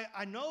that. But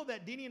I know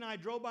that Deanie and I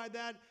drove by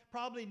that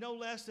probably no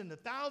less than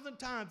 1,000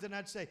 times. And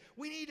I'd say,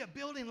 we need a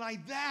building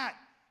like that.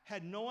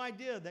 Had no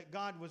idea that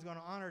God was going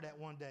to honor that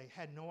one day.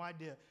 Had no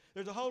idea.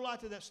 There's a whole lot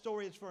to that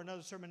story. It's for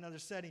another sermon, another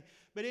setting.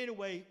 But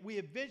anyway, we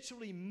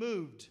eventually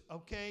moved,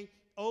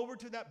 over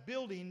to that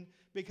building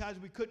because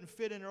we couldn't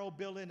fit in our old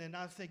building. And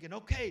I was thinking,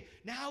 okay,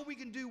 now we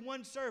can do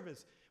one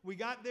service. We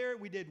got there.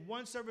 We did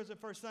one service the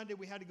first Sunday.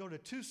 We had to go to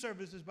 2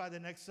 services by the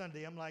next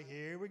Sunday. I'm like,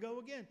 here we go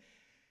again.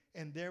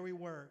 And there we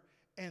were.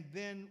 And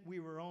then we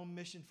were on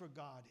mission for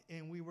God.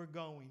 And we were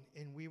going.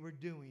 And we were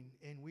doing.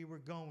 And we were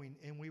going.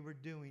 And we were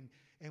doing.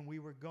 And we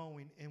were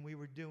going. And we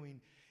were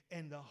doing.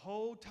 And the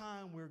whole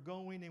time we're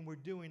going and we're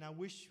doing, I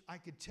wish I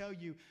could tell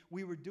you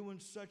we were doing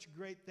such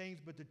great things.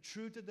 But the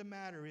truth of the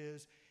matter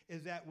is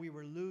that we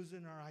were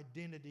losing our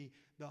identity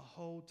the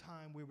whole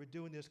time we were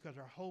doing this because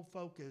our whole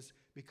focus,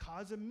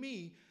 because of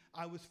me,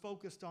 I was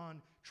focused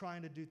on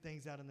trying to do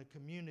things out in the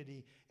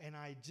community, and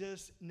I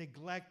just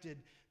neglected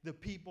the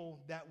people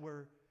that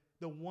were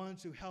the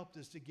ones who helped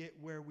us to get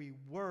where we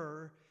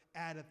were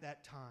at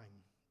that time.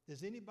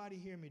 Does anybody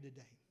hear me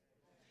today?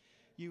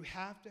 You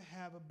have to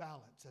have a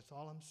balance. That's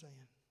all I'm saying.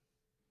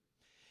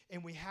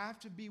 And we have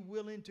to be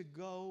willing to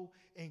go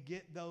and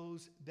get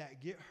those that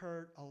get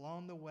hurt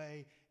along the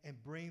way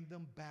and bring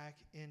them back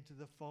into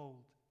the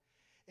fold.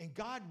 And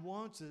God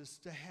wants us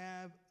to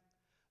have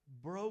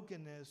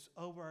brokenness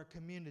over our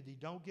community.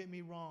 Don't get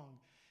me wrong.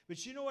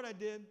 But you know what I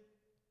did?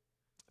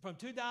 From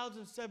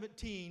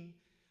 2017,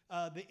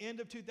 the end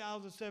of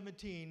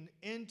 2017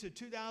 into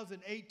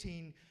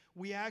 2018,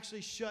 we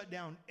actually shut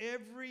down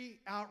every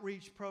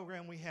outreach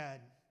program we had.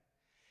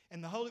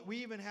 And we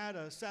even had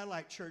a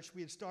satellite church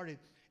we had started.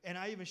 And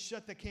I even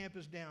shut the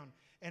campus down.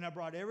 And I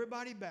brought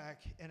everybody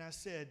back. And I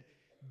said,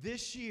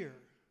 this year,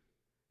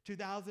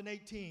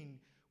 2018,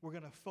 we're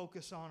going to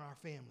focus on our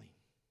family.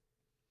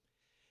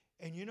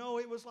 And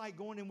it was like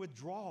going in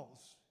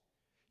withdrawals.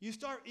 You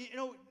start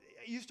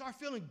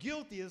feeling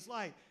guilty. It's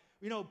like,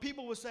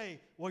 people would say,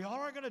 well, y'all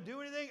aren't going to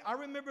do anything. I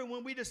remember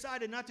when we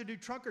decided not to do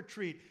trunk or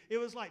treat, it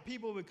was like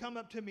people would come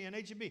up to me in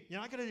H-E-B, you're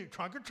not going to do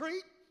trunk or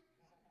treat?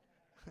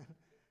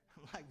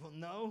 I'm like, well,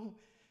 no.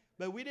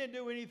 But we didn't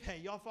do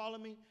anything. Y'all follow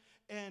me?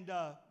 And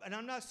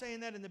I'm not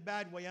saying that in the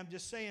bad way. I'm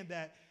just saying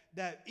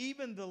that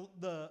even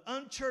the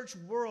unchurched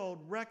world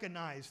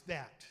recognized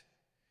that.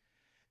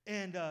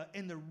 And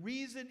the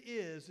reason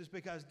is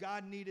because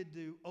God needed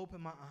to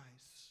open my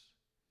eyes.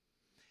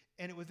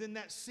 And it was in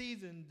that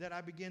season that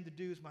I began to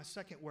do is my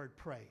second word,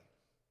 pray.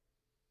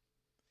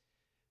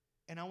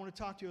 And I want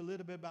to talk to you a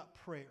little bit about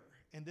prayer.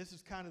 And this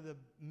is kind of the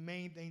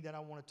main thing that I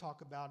want to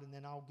talk about, and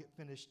then I'll get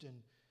finished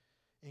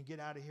and get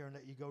out of here and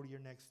let you go to your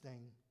next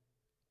thing.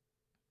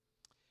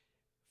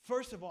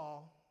 First of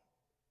all,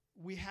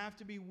 we have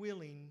to be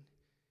willing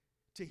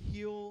to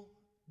heal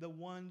the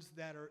ones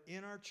that are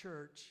in our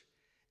church.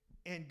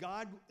 And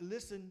God,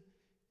 listen,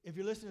 if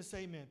you're listening,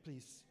 say amen,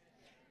 please.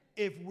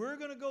 If we're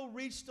going to go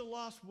reach the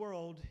lost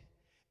world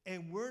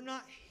and we're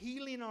not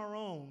healing our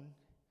own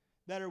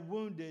that are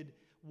wounded,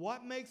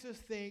 what makes us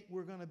think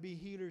we're going to be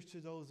healers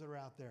to those that are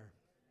out there?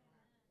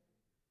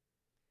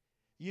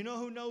 You know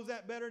who knows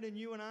that better than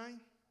you and I?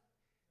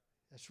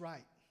 That's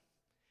right.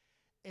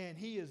 And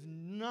he is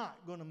not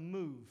going to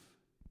move.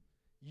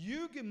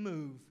 You can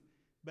move,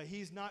 but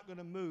he's not going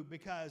to move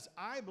because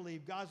I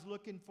believe God's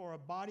looking for a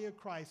body of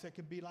Christ that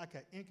can be like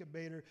an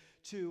incubator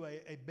to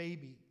a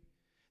baby.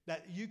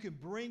 That you can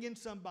bring in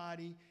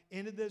somebody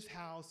into this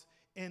house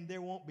and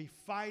there won't be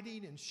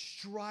fighting and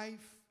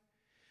strife.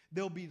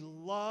 There'll be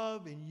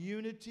love and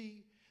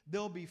unity.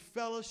 There'll be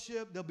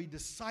fellowship. There'll be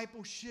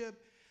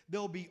discipleship.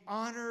 There'll be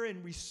honor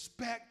and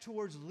respect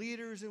towards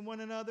leaders and one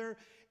another.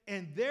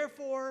 And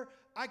therefore,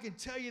 I can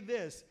tell you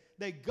this,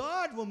 that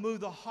God will move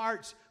the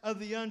hearts of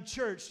the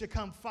unchurched to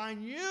come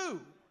find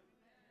you,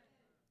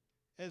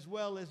 as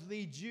well as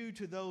lead you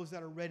to those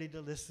that are ready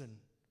to listen.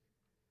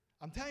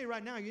 I'm telling you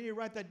right now, you need to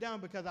write that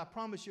down because I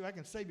promise you I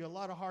can save you a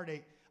lot of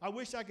heartache. I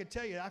wish I could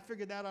tell you. I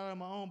figured that out on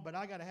my own, but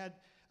I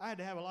had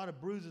to have a lot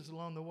of bruises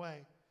along the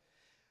way.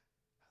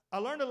 I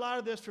learned a lot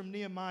of this from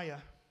Nehemiah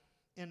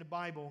in the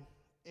Bible.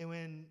 And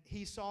when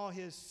he saw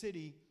his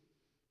city,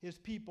 his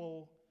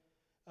people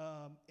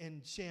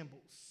in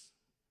shambles.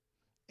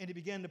 And he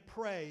began to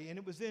pray. And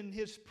it was in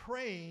his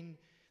praying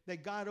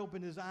that God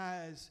opened his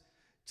eyes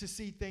to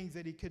see things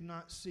that he could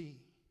not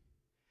see.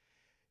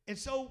 And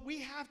so we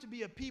have to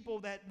be a people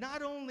that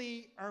not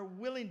only are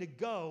willing to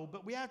go,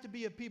 but we have to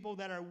be a people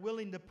that are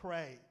willing to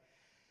pray.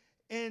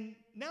 And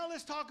now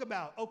let's talk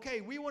about,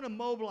 okay, we want to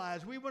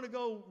mobilize. We want to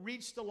go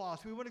reach the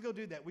lost. We want to go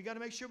do that. We got to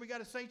make sure we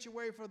got a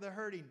sanctuary for the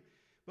hurting.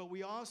 But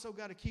we also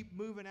got to keep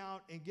moving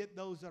out and get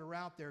those that are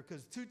out there.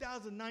 Because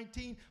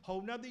 2019,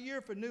 whole nother year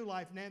for New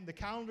Life, man. The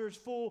calendar's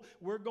full.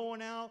 We're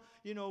going out,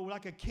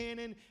 like a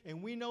cannon.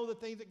 And we know the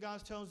things that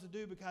God's telling us to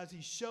do because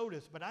he showed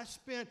us. But I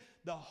spent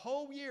the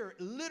whole year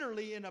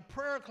literally in a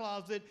prayer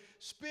closet,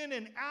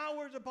 spending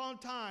hours upon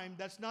time.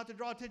 That's not to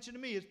draw attention to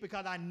me. It's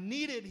because I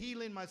needed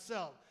healing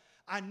myself.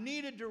 I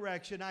needed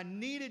direction. I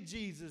needed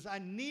Jesus. I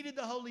needed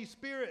the Holy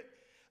Spirit.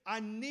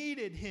 I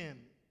needed him.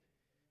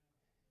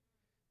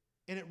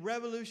 And it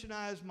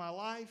revolutionized my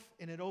life,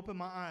 and it opened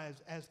my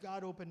eyes. As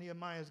God opened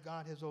Nehemiah's,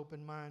 God has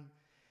opened mine.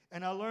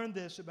 And I learned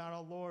this about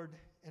our Lord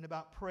and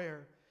about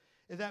prayer,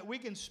 is that we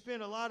can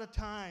spend a lot of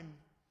time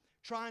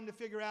trying to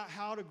figure out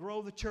how to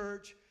grow the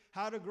church,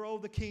 how to grow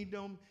the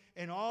kingdom,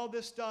 and all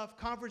this stuff.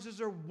 Conferences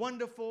are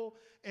wonderful,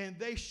 and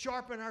they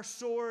sharpen our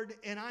sword,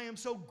 and I am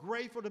so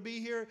grateful to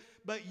be here.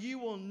 But you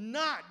will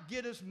not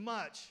get as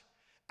much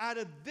out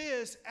of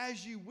this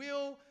as you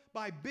will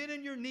by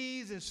bending your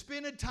knees and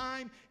spending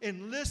time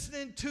and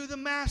listening to the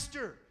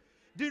Master.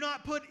 Do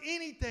not put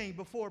anything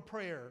before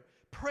prayer.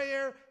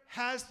 Prayer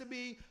has to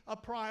be a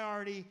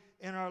priority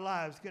in our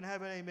lives. Can I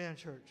have an amen,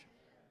 church?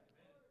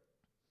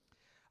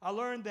 I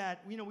learned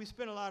that, we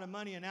spent a lot of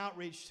money in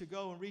outreach to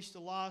go and reach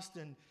the lost,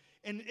 and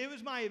it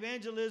was my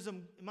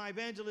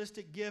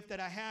evangelistic gift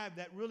that I have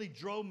that really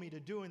drove me to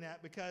doing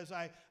that, because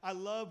I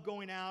love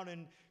going out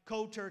and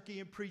cold turkey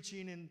and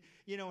preaching and,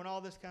 and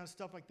all this kind of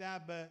stuff like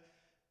that. But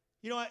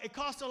it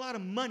costs a lot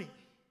of money,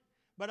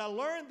 but I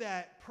learned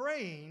that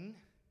praying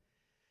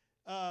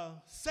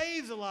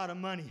saves a lot of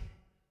money.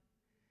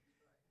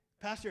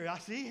 Pastor, I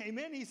see,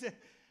 amen. He said,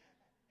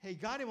 hey,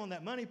 got him on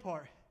that money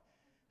part,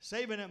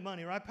 saving that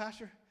money, right,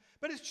 Pastor?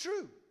 But it's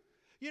true,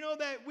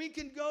 that we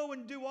can go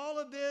and do all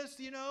of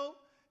this,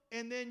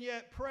 and then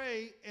yet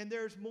pray, and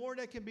there's more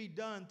that can be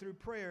done through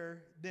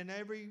prayer than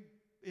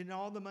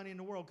all the money in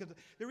the world. Because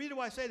the reason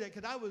why I say that,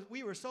 because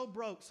we were so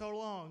broke so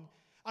long.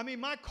 I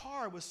mean, my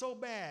car was so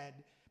bad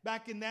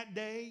back in that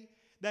day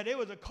that it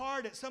was a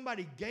car that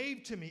somebody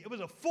gave to me. It was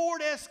a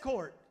Ford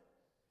Escort.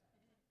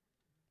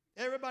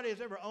 Everybody has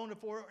ever owned a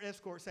Ford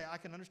Escort say, I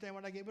can understand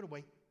why I gave it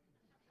away.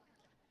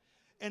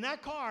 And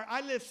that car,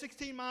 I lived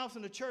 16 miles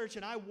from the church,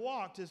 and I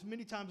walked as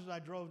many times as I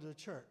drove to the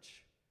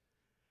church.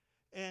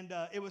 And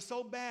it was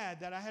so bad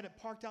that I had it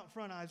parked out in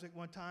front of Isaac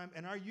one time,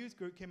 and our youth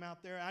group came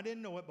out there. I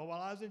didn't know it, but while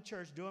I was in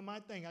church doing my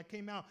thing, I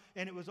came out,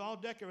 and it was all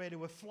decorated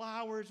with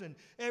flowers, and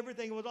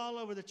everything was all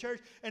over the church,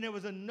 and there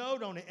was a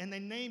note on it, and they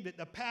named it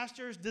the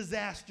Pastor's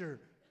Disaster.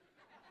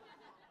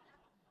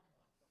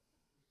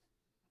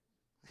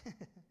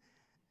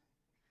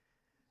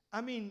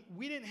 I mean,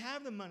 we didn't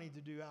have the money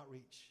to do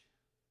outreach.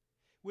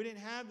 We didn't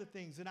have the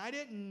things, and I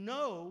didn't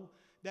know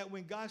that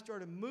when God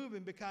started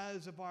moving,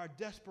 because of our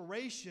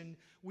desperation,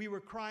 we were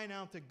crying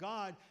out to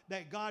God,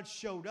 that God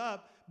showed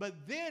up. But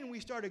then we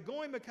started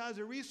going because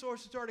the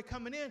resources started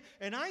coming in,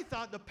 and I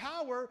thought the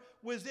power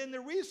was in the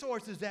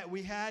resources that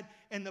we had,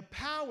 and the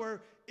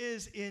power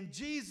is in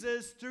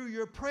Jesus through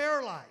your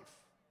prayer life.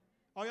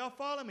 Are y'all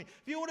following me?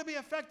 If you want to be an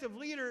effective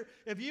leader,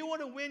 if you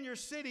want to win your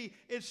city,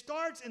 it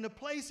starts in the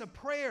place of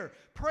prayer.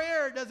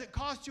 Prayer doesn't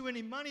cost you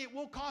any money. It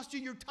will cost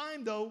you your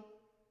time, though.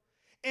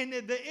 And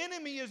the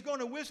enemy is going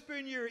to whisper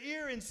in your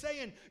ear and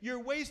saying, you're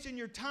wasting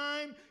your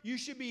time. You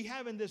should be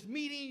having this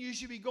meeting. You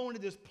should be going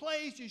to this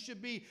place. You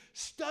should be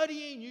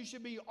studying. You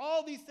should be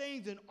all these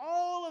things. And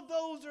all of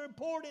those are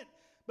important.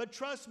 But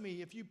trust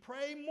me, if you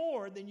pray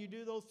more than you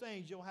do those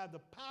things, you'll have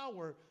the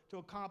power to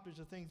accomplish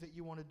the things that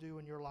you want to do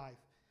in your life.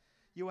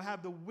 You will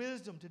have the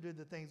wisdom to do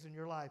the things in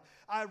your life.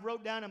 I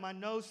wrote down in my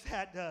notes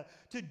that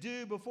to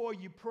do before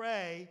you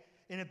pray.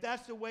 And if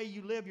that's the way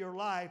you live your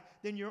life,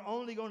 then you're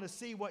only going to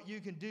see what you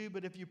can do.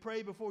 But if you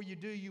pray before you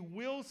do, you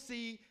will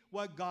see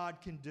what God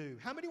can do.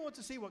 How many want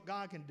to see what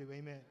God can do?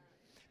 Amen.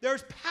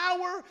 There's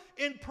power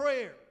in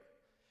prayer.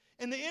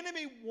 And the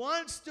enemy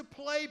wants to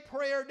play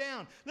prayer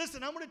down.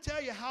 Listen, I'm going to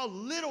tell you how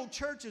little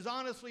churches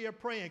honestly are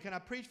praying. Can I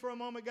preach for a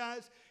moment,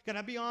 guys? Can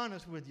I be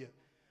honest with you?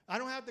 I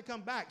don't have to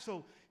come back.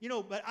 So,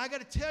 but I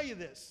got to tell you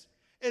this,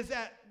 is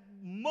that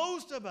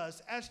most of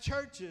us as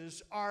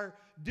churches are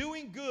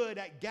doing good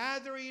at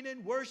gathering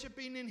and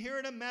worshiping and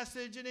hearing a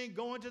message and then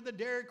going to the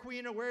Dairy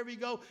Queen or wherever you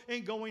go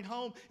and going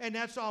home. And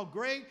that's all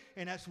great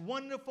and that's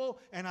wonderful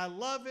and I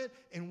love it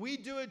and we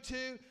do it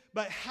too.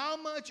 But how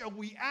much are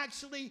we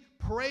actually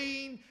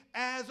praying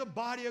as a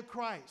body of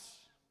Christ?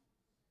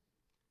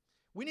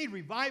 We need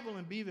revival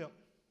in Beeville.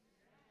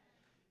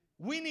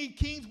 We need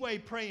Kingsway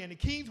praying. And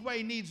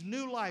Kingsway needs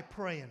New Life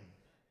praying.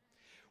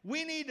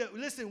 We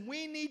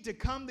need to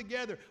come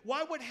together.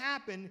 What would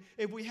happen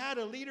if we had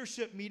a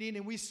leadership meeting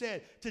and we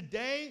said,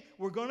 today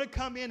we're going to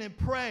come in and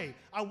pray?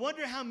 I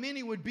wonder how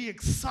many would be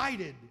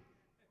excited.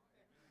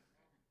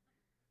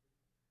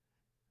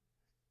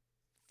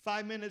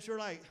 5 minutes, you're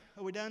like,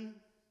 are we done?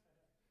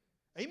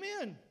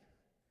 Amen.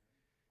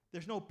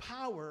 There's no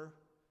power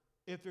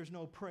if there's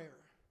no prayer.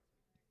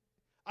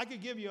 I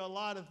could give you a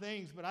lot of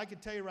things, but I can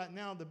tell you right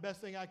now, the best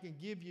thing I can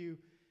give you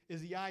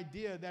is the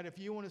idea that if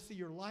you want to see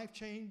your life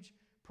change,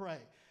 pray.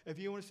 If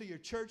you want to see your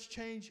church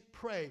change,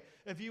 pray.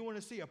 If you want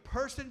to see a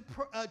person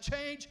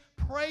change,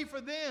 pray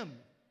for them.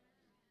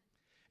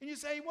 And you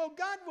say, well,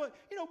 God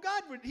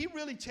would He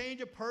really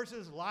change a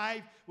person's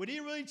life? Would He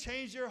really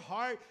change their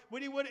heart?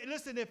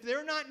 Listen, if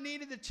they're not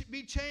needed to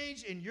be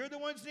changed and you're the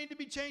ones who need to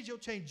be changed, He'll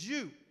change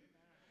you.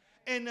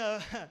 And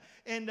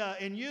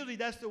usually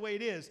that's the way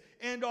it is.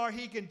 Or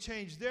He can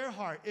change their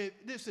heart.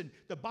 Listen,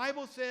 the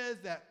Bible says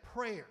that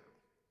prayer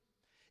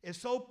is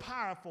so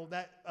powerful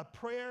that a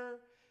prayer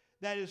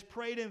that is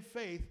prayed in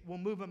faith will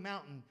move a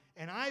mountain.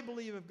 And I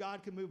believe if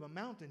God can move a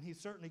mountain, He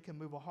certainly can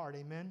move a heart.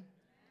 Amen?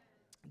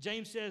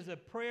 James says the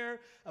prayer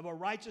of a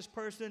righteous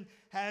person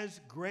has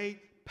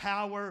great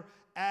power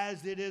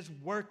as it is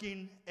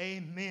working.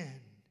 Amen.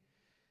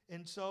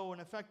 And so an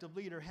effective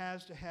leader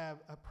has to have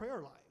a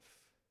prayer life.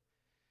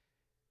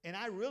 And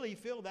I really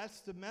feel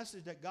that's the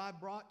message that God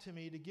brought to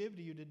me to give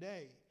to you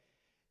today.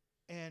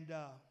 And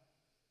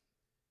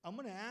I'm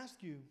going to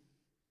ask you,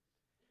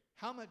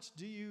 how much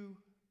do you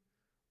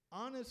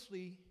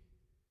honestly,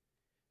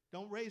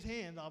 don't raise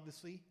hands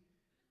obviously,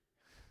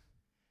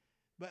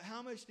 but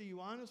how much do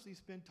you honestly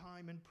spend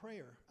time in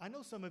prayer? I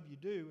know some of you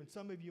do, and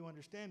some of you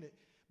understand it,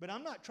 but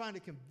I'm not trying to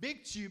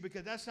convict you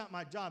because that's not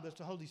my job. That's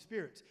the Holy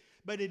Spirit's.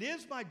 But it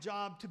is my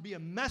job to be a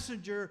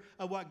messenger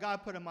of what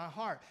God put in my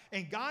heart.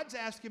 And God's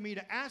asking me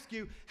to ask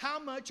you, how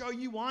much are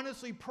you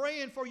honestly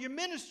praying for your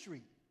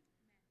ministry?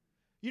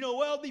 You know,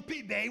 well,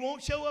 they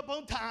won't show up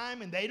on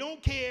time, and they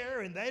don't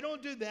care, and they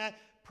don't do that.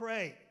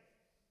 Pray.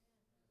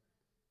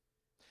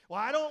 Well,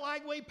 I don't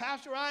like the way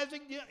Pastor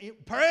Isaac,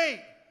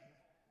 pray.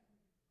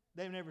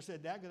 They've never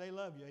said that because they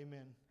love you,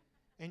 amen.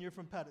 And you're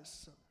from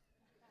Pettis, so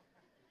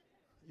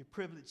you're a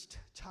privileged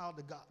child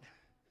of God.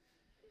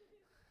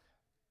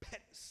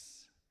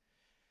 Pettis.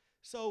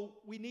 So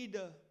we need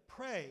to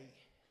pray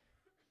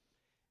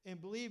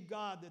and believe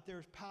God that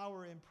there's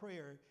power in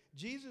prayer.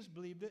 Jesus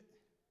believed it.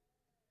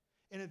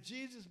 And if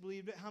Jesus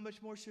believed it, how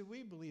much more should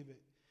we believe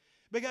it?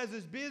 Because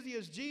as busy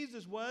as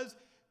Jesus was,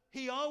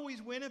 He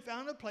always went and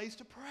found a place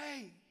to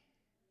pray.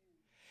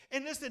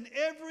 And listen,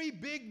 every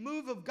big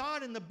move of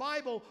God in the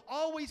Bible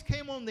always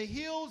came on the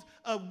heels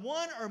of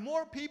one or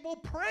more people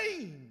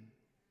praying.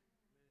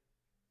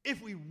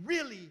 If we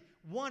really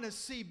want to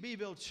see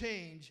Beeville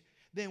change,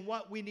 then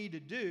what we need to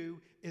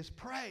do is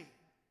pray.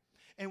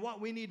 And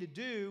what we need to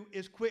do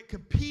is quit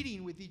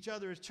competing with each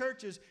other as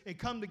churches and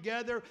come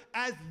together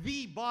as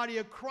the body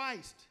of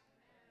Christ.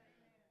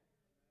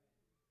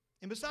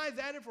 And besides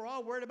that, if we're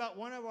all worried about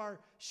one of our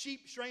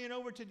sheep straying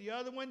over to the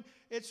other one,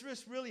 it's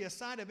just really a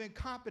sign of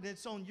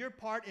incompetence on your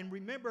part. And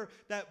remember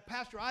that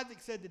Pastor Isaac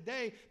said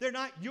today, they're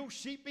not your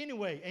sheep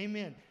anyway.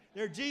 Amen.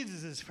 They're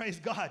Jesus's. Praise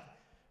God.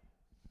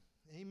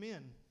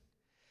 Amen.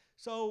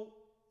 So,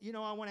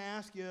 I want to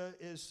ask you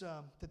is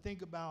to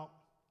think about,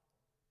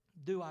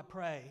 do I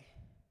pray?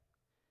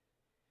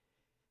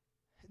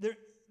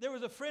 There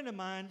was a friend of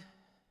mine.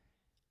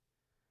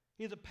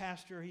 He's a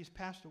pastor. He's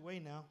passed away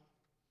now.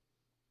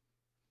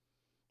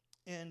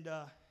 And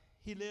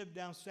he lived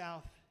down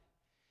south.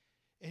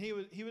 And he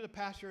was a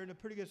pastor in a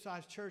pretty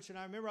good-sized church. And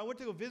I remember I went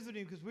to go visit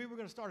him because we were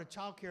going to start a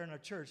child care in our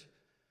church.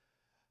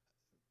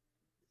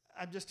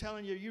 I'm just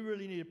telling you, you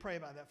really need to pray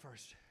about that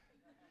first.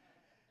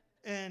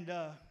 And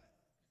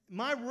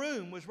my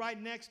room was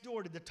right next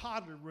door to the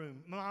toddler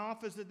room, my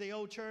office at the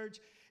old church.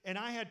 And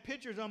I had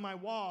pictures on my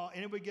wall,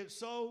 and it would get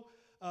so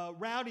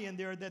rowdy in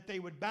there that they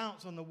would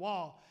bounce on the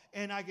wall.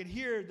 And I could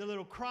hear the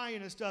little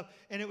crying and stuff.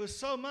 And it was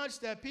so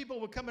much that people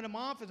would come into my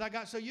office. I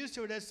got so used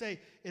to it, they'd say,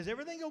 is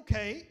everything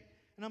okay?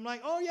 And I'm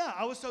like, oh, yeah.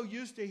 I was so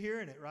used to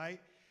hearing it,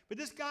 right? But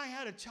this guy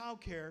had a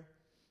child care.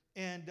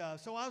 And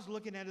so I was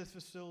looking at his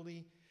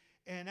facility.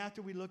 And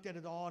after we looked at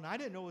it all, and I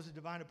didn't know it was a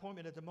divine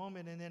appointment at the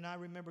moment. And then I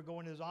remember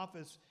going to his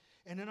office.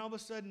 And then all of a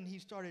sudden, he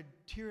started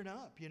tearing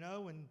up,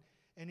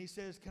 and he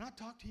says, can I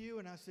talk to you?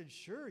 And I said,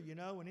 sure,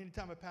 And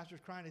anytime a pastor's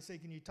crying, they say,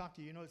 can you talk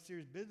to you? It's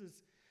serious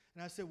business.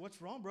 And I said, what's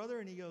wrong, brother?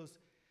 And he goes,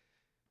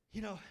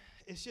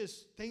 it's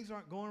just things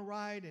aren't going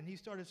right. And he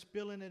started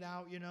spilling it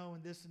out,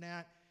 and this and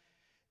that.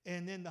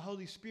 And then the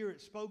Holy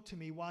Spirit spoke to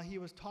me while he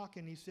was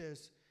talking. He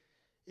says,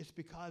 it's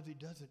because he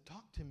doesn't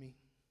talk to me.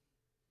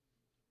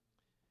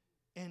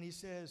 And he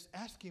says,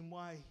 ask him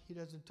why he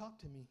doesn't talk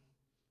to me.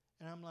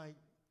 And I'm like,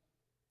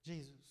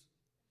 Jesus.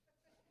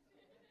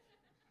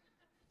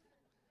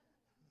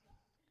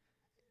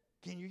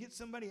 Can you get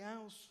somebody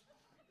else?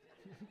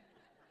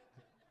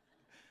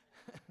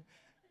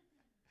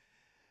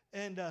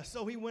 And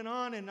so he went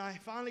on, and I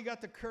finally got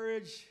the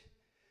courage.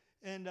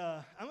 And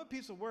I'm a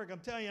piece of work, I'm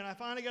telling you. And I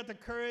finally got the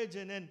courage,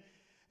 and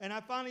I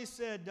finally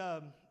said,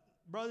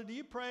 brother, do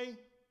you pray?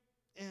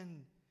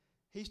 And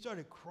he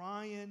started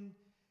crying.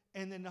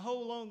 And then the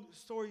whole long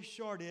story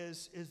short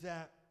is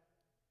that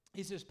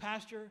he says,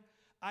 Pastor,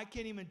 I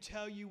can't even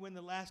tell you when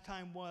the last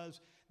time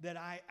was that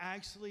I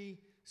actually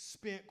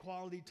spent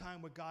quality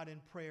time with God in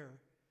prayer.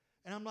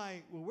 And I'm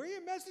like, well, where are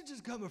your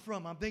messages coming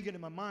from? I'm thinking in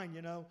my mind,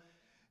 you know.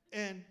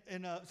 And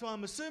so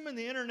I'm assuming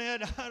the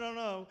internet, I don't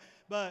know.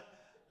 But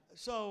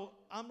so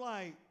I'm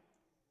like,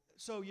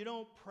 so you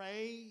don't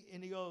pray?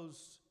 And he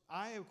goes,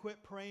 I have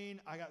quit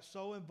praying. I got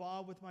so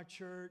involved with my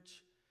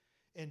church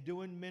and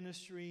doing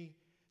ministry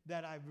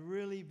that I've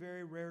really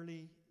very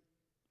rarely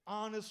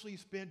honestly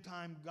spent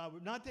time with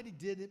God. Not that he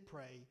didn't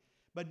pray,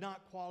 but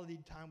not quality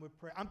time with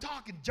prayer. I'm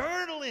talking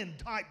journaling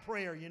type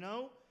prayer, you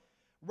know.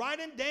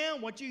 Writing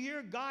down what you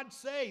hear God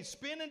say.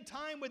 Spending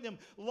time with him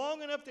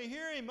long enough to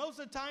hear him. Most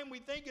of the time we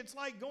think it's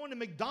like going to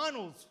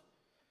McDonald's,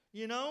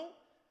 you know.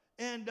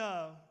 And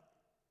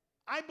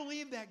I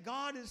believe that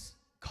God is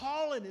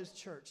calling his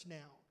church now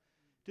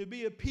to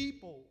be a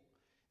people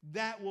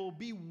that will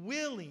be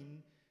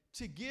willing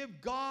to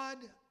give God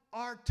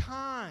our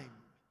time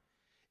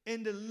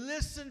and to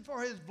listen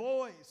for his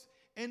voice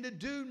and to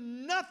do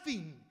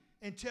nothing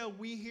until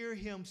we hear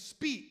him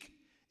speak.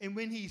 And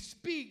when he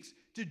speaks,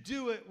 to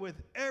do it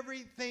with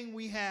everything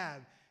we have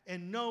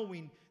and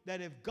knowing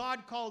that if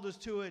God called us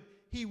to it,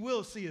 he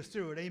will see us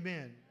through it.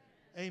 Amen.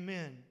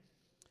 Amen.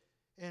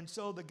 And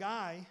so the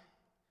guy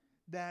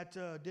that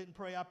didn't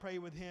pray, I prayed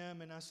with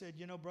him, and I said,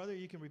 you know, brother,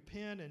 you can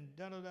repent, and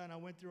da-da-da, and I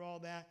went through all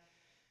that.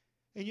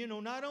 And, you know,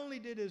 not only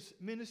did his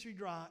ministry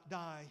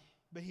die,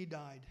 but he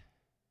died.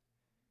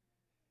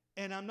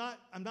 And I'm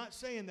not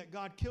saying that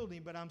God killed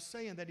him, but I'm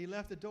saying that he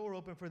left the door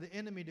open for the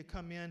enemy to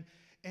come in,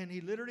 and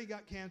he literally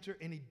got cancer,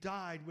 and he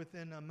died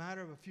within a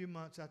matter of a few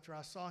months after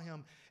I saw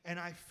him. And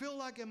I feel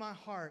like in my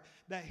heart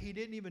that he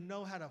didn't even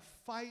know how to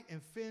fight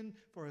and fend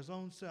for his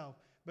own self,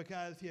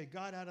 because he had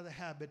got out of the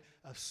habit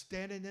of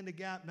standing in the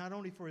gap, not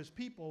only for his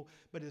people,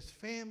 but his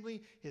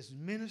family, his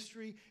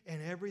ministry,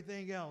 and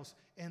everything else.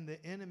 And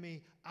the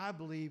enemy, I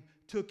believe,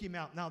 took him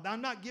out. Now,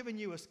 I'm not giving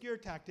you a scare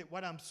tactic.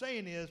 What I'm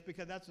saying is,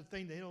 because that's the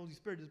thing the Holy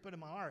Spirit has put in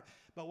my heart,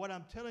 but what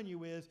I'm telling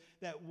you is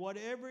that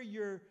whatever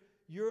you're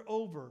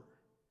over,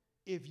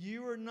 if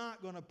you are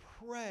not going to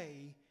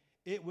pray,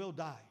 it will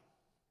die.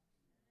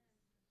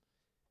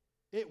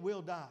 It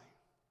will die.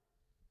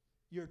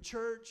 Your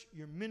church,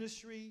 your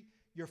ministry,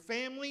 your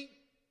family,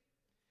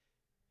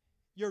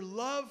 your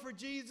love for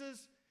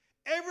Jesus,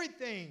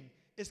 everything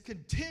is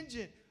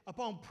contingent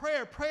upon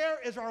prayer. Prayer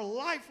is our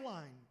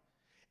lifeline.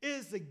 It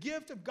is the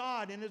gift of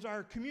God and is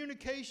our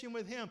communication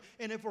with him.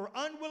 And if we're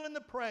unwilling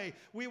to pray,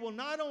 we will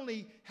not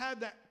only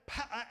have that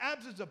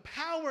absence of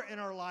power in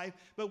our life,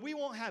 but we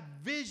won't have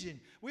vision.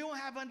 We won't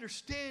have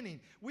understanding.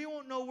 We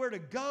won't know where to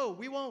go.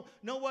 We won't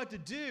know what to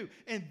do.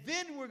 And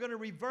then we're going to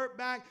revert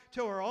back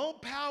to our own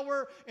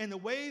power and the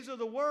ways of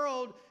the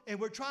world, and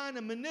we're trying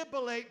to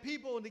manipulate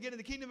people to get in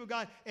the kingdom of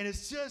God, and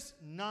it's just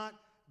not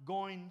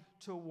going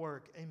to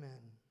work. Amen.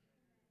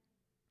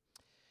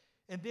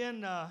 And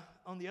then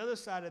on the other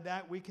side of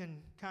that, we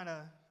can kind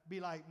of be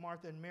like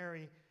Martha and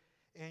Mary.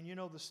 And you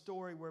know the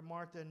story where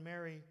Martha and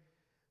Mary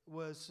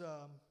was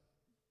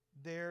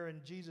there,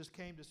 and Jesus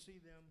came to see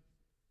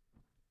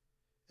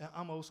them.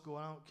 I'm old school.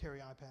 I don't carry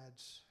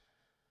iPads.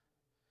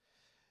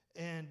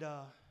 And,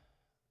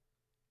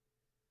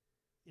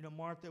 you know,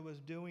 Martha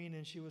was doing,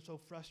 and she was so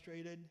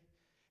frustrated.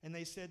 And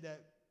they said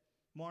that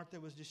Martha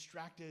was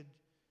distracted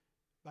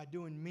by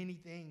doing many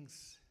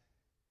things.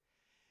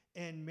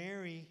 And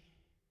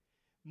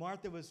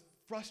Martha was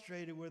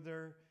frustrated with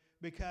her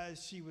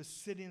because she was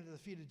sitting at the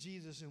feet of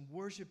Jesus and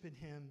worshiping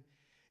him.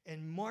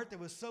 And Martha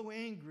was so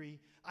angry,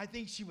 I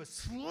think she was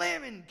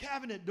slamming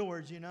cabinet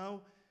doors, you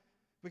know.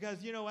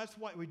 Because, you know, that's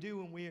what we do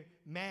when we're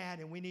mad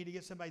and we need to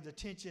get somebody's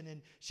attention.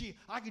 And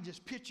I could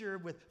just picture her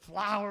with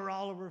flour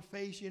all over her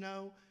face, you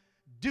know,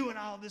 doing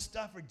all this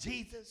stuff for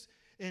Jesus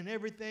and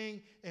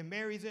everything. And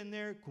Mary's in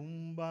there,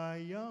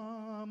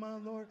 kumbaya, my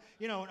Lord,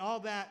 you know, and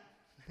all that.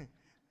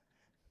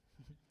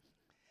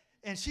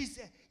 And she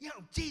said, you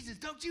know, Jesus,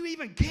 don't you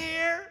even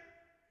care?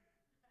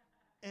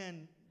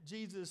 And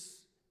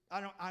Jesus,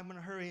 I'm going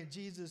to hurry. And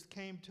Jesus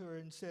came to her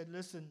and said,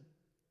 listen,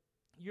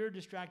 you're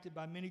distracted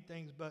by many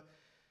things, but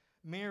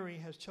Mary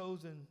has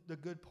chosen the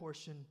good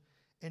portion,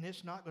 and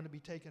it's not going to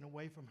be taken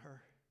away from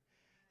her.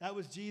 That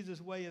was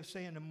Jesus' way of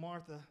saying to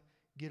Martha,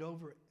 get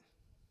over it.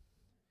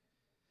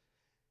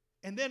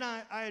 And then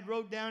I had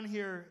wrote down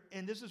here,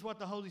 and this is what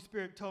the Holy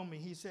Spirit told me.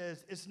 He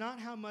says, it's not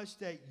how much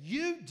that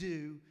you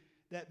do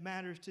that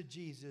matters to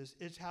Jesus.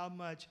 It's how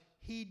much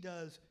he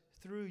does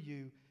through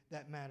you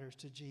that matters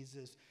to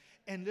Jesus.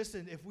 And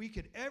listen, if we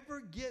could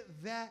ever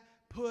get that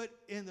put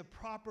in the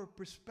proper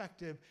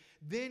perspective,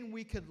 then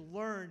we could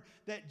learn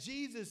that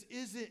Jesus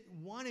isn't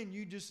wanting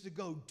you just to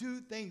go do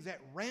things at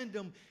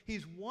random.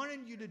 He's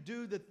wanting you to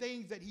do the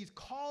things that he's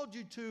called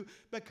you to,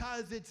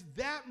 because it's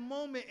that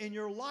moment in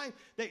your life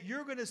that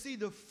you're going to see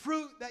the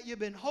fruit that you've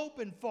been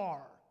hoping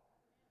for.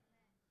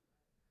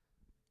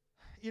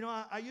 You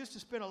know, I used to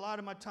spend a lot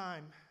of my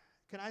time.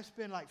 Can I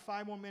spend like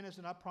 5 more minutes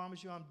and I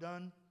promise you I'm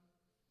done?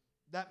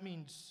 That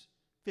means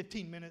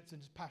 15 minutes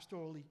and it's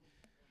pastorally.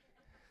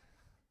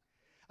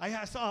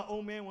 I saw an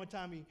old man one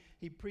time,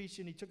 he preached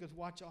and he took his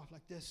watch off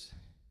like this.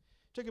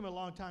 Took him a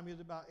long time. He was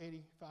about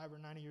 85 or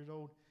 90 years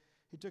old.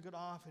 He took it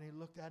off and he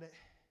looked at it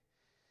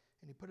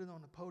and he put it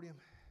on the podium.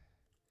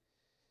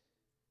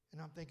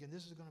 And I'm thinking,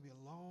 this is going to be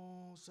a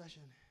long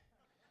session.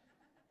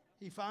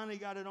 He finally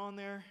got it on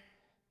there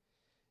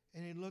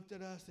and he looked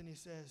at us and he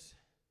says,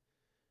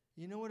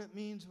 you know what it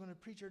means when a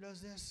preacher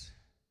does this?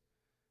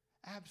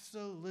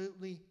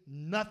 Absolutely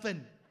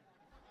nothing.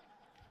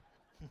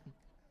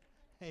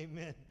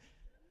 Amen.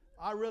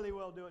 I really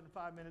will do it in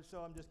 5 minutes, so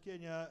I'm just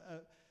kidding you.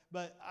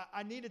 But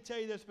I need to tell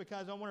you this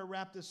because I want to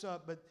wrap this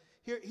up. But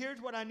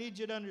here's what I need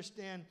you to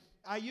understand.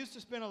 I used to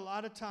spend a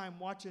lot of time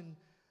watching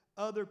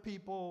other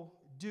people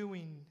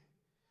doing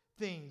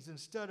things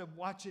instead of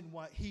watching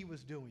what he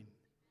was doing.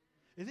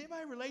 Does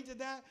anybody relate to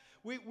that?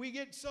 We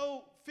get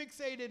so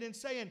fixated in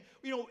saying,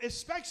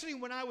 especially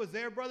when I was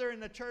there, brother, in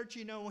the church,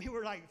 we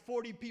were like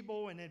 40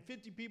 people and then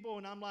 50 people.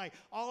 And I'm like,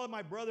 all of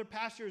my brother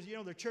pastors,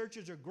 their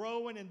churches are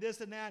growing and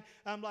this and that.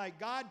 I'm like,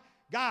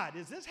 God,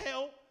 is this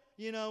hell?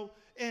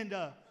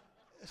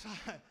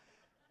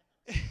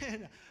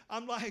 And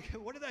I'm like,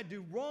 what did I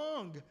do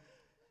wrong?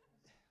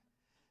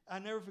 I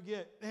never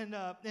forget. And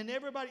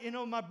everybody,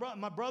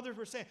 my brothers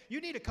were saying,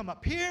 you need to come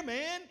up here,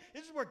 man.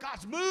 This is where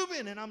God's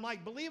moving. And I'm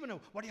like, believing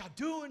them. What are y'all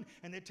doing?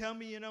 And they tell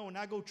me, and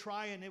I go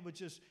try, and I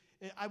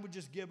would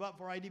just give up,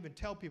 or I'd even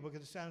tell people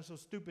because it sounded so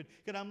stupid.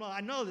 Because I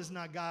know this is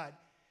not God.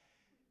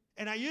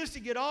 And I used to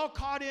get all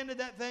caught into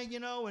that thing,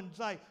 and it's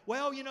like,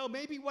 well,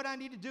 maybe what I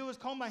need to do is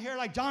comb my hair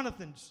like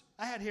Jonathan's.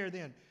 I had hair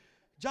then.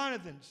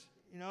 Jonathan's,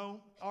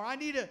 or I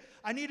need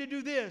to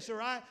do this, or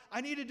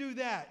I need to do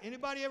that.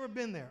 Anybody ever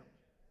been there?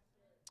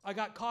 I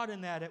got caught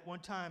in that at one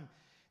time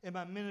in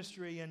my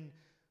ministry, and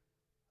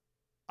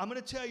I'm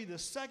going to tell you the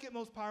second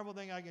most powerful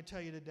thing I can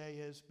tell you today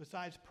is,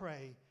 besides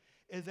pray,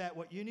 is that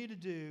what you need to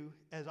do,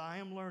 as I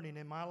am learning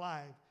in my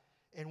life,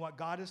 and what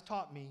God has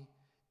taught me,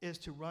 is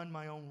to run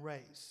my own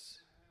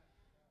race.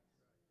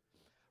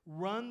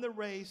 Run the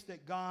race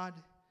that God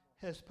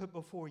has put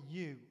before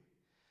you,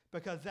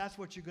 because that's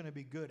what you're going to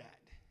be good at.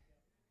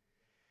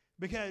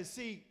 Because,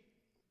 see,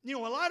 a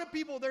lot of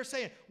people, they're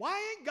saying,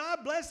 why ain't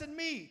God blessing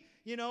me?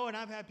 And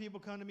I've had people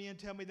come to me and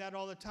tell me that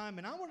all the time.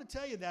 And I want to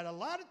tell you that a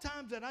lot of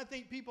times that I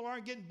think people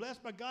aren't getting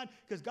blessed by God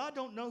because God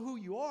don't know who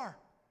you are.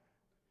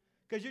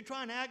 Because you're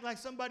trying to act like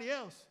somebody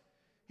else.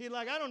 He's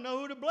like, I don't know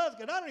who to bless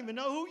because I don't even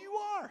know who you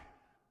are.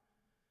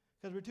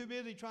 Because we're too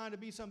busy trying to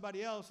be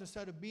somebody else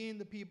instead of being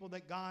the people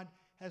that God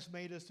has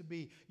made us to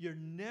be. You're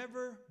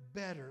never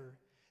better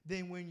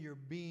than when you're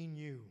being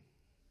you.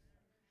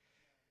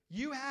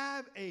 You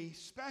have a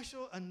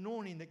special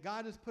anointing that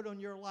God has put on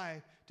your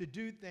life to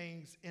do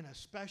things in a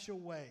special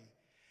way.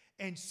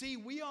 And see,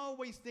 we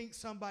always think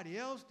somebody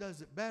else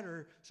does it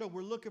better, so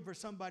we're looking for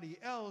somebody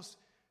else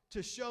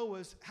to show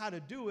us how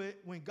to do it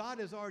when God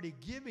has already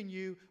given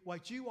you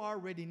what you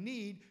already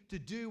need to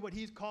do what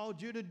He's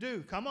called you to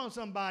do. Come on,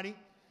 somebody.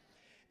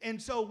 And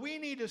so we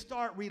need to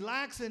start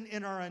relaxing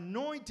in our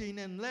anointing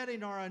and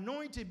letting our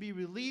anointing be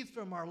released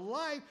from our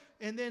life,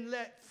 and then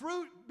let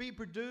fruit be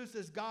produced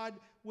as God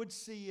would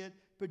see it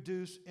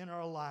produced in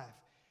our life.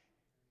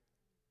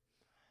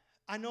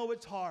 I know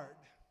it's hard,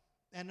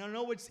 and I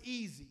know it's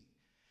easy.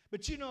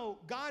 But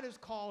God has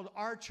called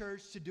our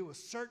church to do a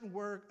certain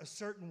work a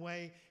certain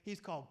way. He's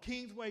called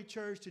Kingsway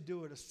Church to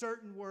do it a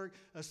certain work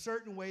a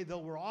certain way, though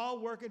we're all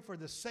working for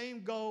the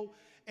same goal.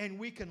 And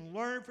we can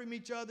learn from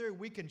each other.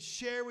 We can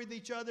share with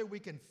each other. We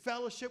can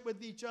fellowship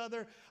with each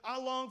other. I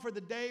long for the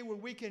day where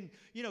we can,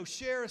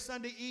 share a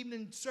Sunday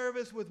evening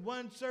service with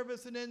one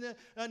service and then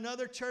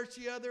another church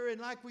the other. And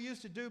like we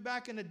used to do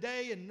back in the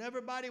day, and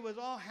everybody was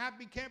all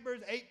happy campers,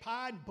 ate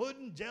pie and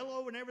pudding,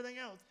 Jell-O and everything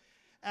else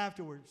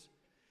afterwards.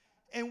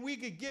 And we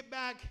could get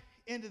back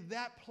into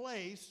that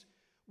place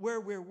where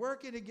we're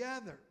working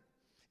together.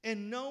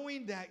 And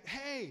knowing that,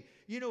 hey,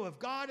 if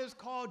God has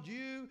called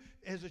you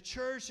as a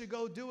church to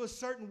go do a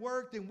certain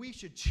work, then we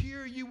should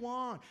cheer you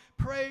on,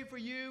 pray for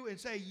you, and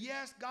say,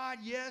 yes, God,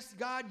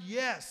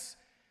 yes.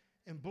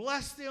 And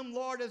bless them,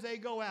 Lord, as they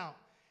go out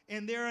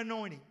in their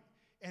anointing.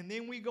 And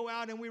then we go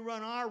out and we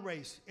run our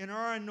race in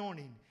our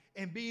anointing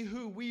and be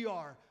who we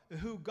are and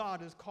who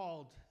God has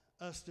called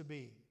us to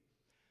be.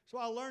 So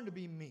I learned to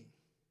be me.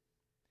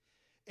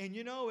 And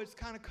it's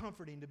kind of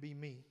comforting to be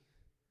me.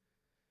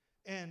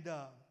 And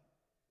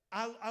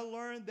I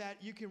learned that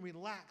you can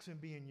relax in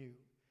being you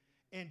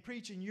and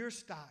preach in your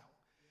style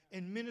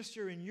and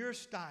minister in your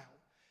style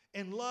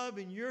and love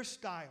in your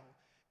style.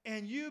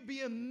 And you'd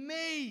be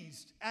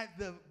amazed at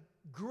the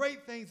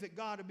great things that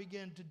God will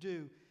begin to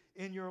do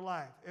in your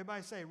life.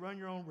 Everybody say, run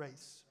your own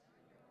race.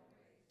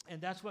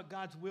 And that's what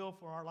God's will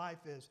for our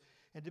life is.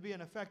 And to be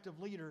an effective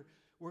leader,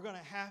 we're going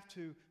to have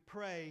to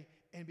pray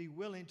and be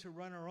willing to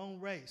run our own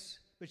race.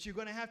 But you're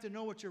going to have to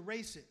know what your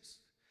race is.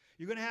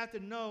 You're going to have to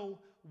know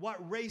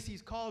what race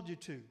He's called you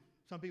to.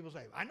 Some people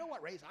say, I know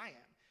what race I am.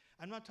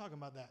 I'm not talking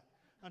about that.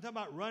 I'm talking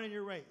about running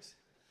your race.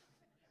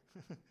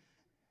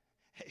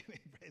 Amen,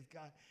 praise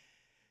God.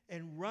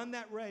 And run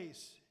that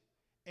race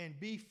and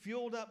be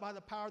fueled up by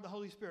the power of the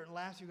Holy Spirit. And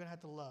last, you're going to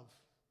have to love.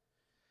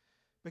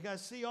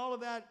 Because, see, all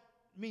of that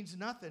means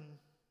nothing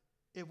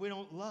if we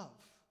don't love.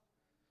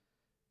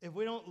 If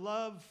we don't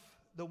love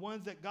the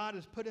ones that God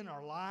has put in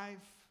our life,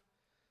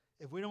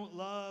 if we don't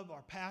love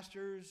our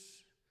pastors,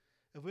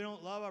 if we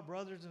don't love our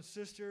brothers and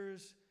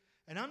sisters,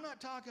 and I'm not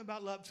talking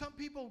about love. Some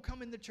people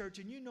come in the church,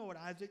 and you know it,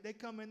 Isaac. They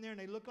come in there, and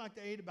they look like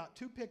they ate about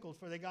 2 pickles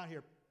before they got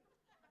here.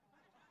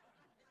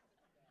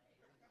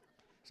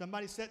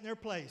 Somebody set in their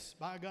place.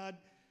 By God.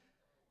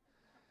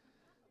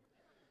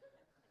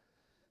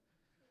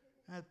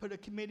 I put a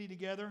committee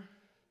together.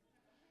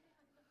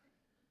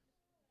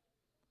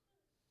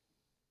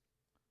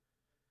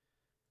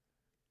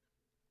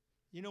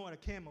 You know what a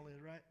camel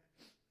is, right?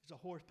 It's a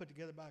horse put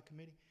together by a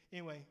committee.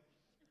 Anyway,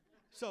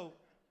 so,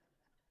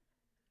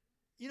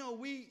 you know,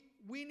 we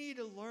need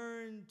to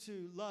learn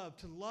to love.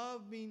 To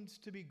love means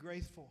to be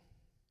graceful.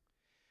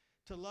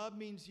 To love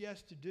means,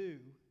 yes, to do.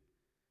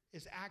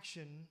 It's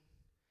action.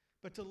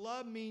 But to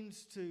love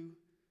means to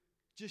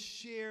just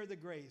share the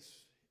grace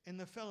and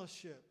the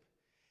fellowship.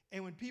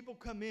 And when people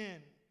come in,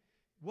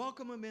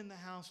 welcome them in the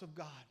house of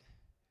God.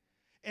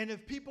 And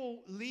if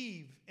people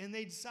leave and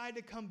they decide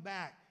to come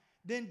back,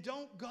 then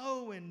don't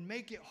go and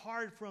make it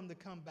hard for them to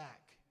come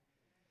back.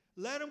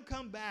 Let them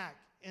come back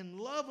and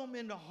love them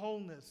into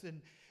wholeness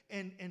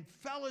and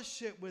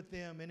fellowship with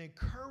them and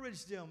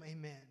encourage them,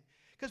 amen.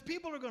 Because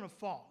people are going to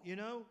fall, you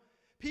know.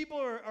 People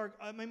are,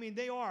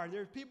 they are.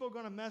 There's people are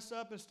going to mess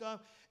up and stuff.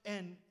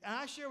 And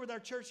I shared with our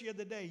church the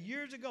other day,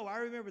 years ago, I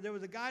remember there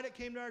was a guy that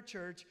came to our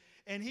church,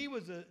 and he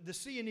was the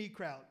C&E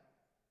crowd,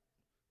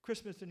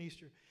 Christmas and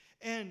Easter.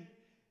 And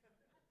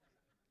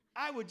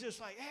I would just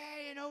like,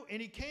 hey, you know, and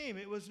he came.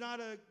 It was not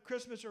a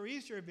Christmas or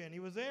Easter event.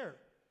 He was there.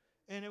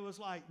 And it was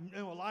like, you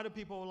know, a lot of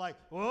people were like,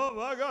 oh,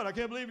 my God, I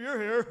can't believe you're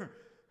here.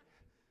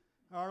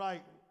 Or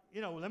like,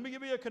 you know, let me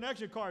give you a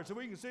connection card so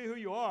we can see who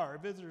you are, a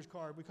visitor's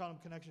card. We call them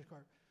connection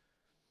card.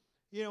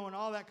 You know, and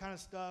all that kind of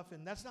stuff.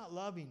 And that's not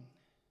loving.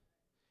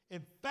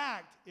 In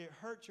fact, it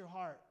hurts your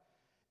heart.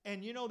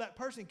 And, you know, that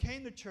person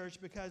came to church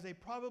because they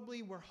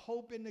probably were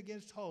hoping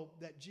against hope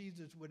that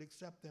Jesus would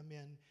accept them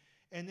in.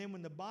 And then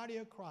when the body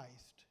of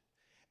Christ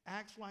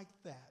acts like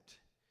that,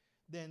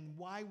 then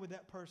why would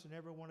that person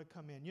ever want to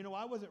come in? You know,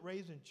 I wasn't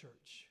raised in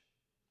church.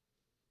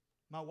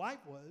 My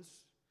wife was,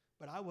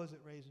 but I wasn't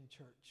raised in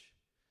church.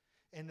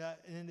 And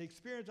the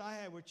experience I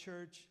had with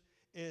church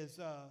is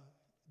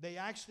they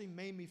actually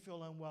made me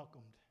feel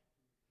unwelcomed.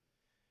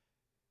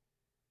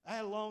 I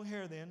had long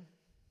hair then.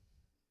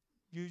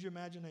 Use your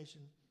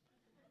imagination.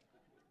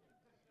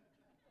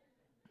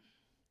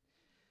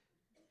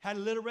 Had a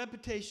little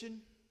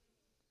reputation.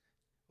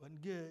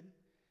 Wasn't good.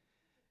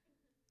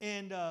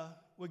 And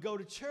would go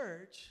to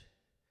church,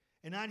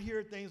 and I'd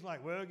hear things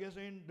like, well, I guess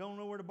they don't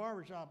know where the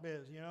barbershop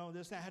is. You know,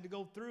 I had to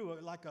go through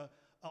like an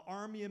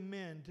army of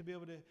men to be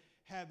able to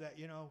have that,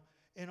 you know,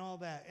 and all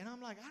that. And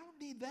I'm like, I don't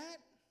need that.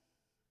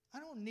 I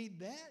don't need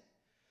that.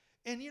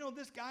 And, you know,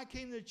 this guy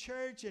came to the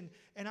church, and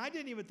I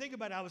didn't even think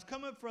about it. I was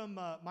coming from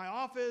my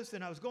office,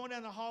 and I was going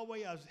down the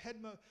hallway. I was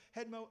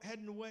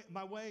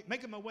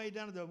making my way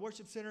down to the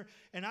worship center,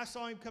 and I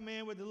saw him come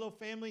in with a little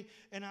family,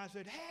 and I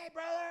said, hey,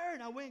 brother,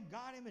 and I went and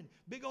got him, and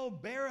big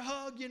old bear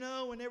hug, you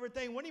know, and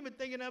everything. Wasn't even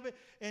thinking of it,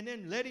 and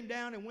then let him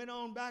down and went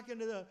on back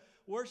into the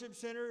worship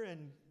center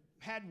and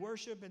had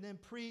worship and then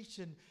preached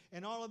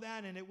and all of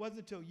that. And it wasn't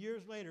until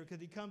years later,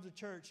 because he comes to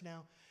church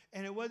now,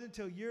 and it wasn't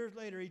until years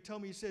later he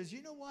told me, he says,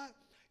 you know what?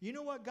 You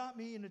know what got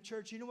me in the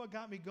church? You know what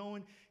got me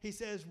going? He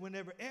says,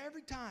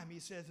 every time, he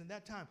says, in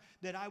that time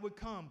that I would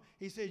come,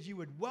 he says, you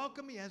would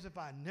welcome me as if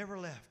I never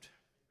left.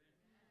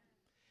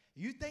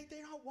 You think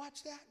they don't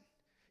watch that?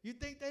 You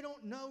think they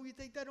don't know? You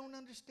think they don't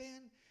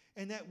understand?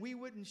 And that we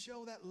wouldn't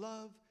show that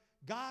love?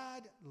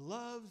 God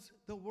loves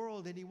the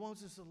world, and he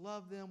wants us to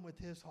love them with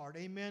his heart.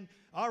 Amen.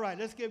 All right,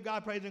 let's give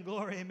God praise and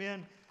glory.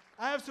 Amen.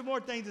 I have some more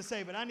things to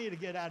say, but I need to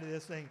get out of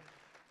this thing.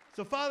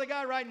 So, Father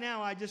God, right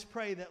now, I just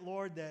pray that,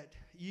 Lord, that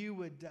you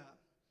would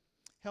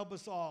help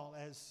us all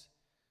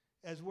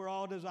as we're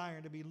all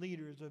desiring to be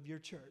leaders of your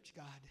church,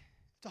 God.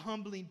 It's a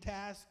humbling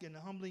task and a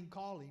humbling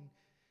calling,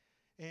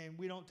 and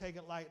we don't take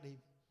it lightly.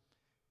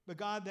 But,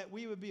 God, that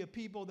we would be a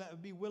people that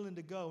would be willing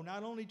to go,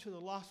 not only to the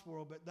lost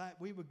world, but that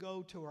we would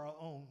go to our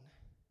own.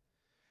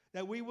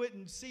 That we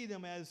wouldn't see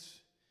them as,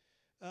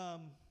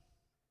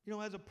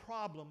 as a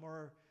problem,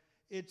 or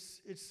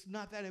it's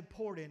not that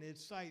important.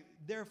 It's like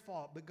their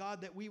fault. But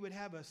God, that we would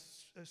have a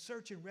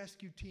search and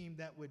rescue team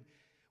that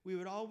we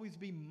would always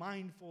be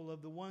mindful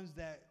of the ones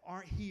that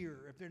aren't here.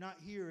 If they're not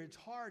here, it's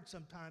hard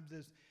sometimes,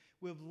 as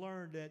we've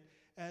learned, that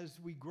as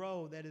we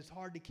grow, that it's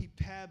hard to keep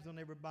tabs on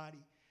everybody.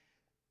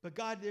 But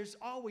God, there's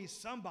always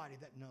somebody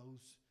that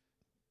knows,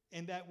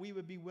 and that we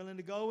would be willing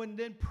to go and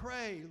then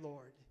pray,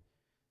 Lord,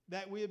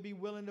 that we would be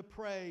willing to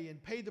pray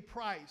and pay the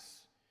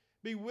price,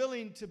 be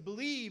willing to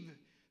believe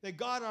that,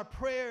 God, our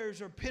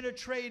prayers are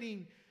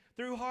penetrating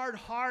through hard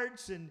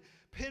hearts and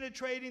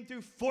penetrating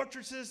through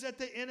fortresses that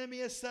the enemy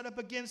has set up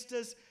against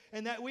us,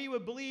 and that we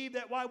would believe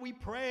that while we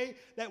pray,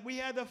 that we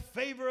have the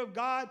favor of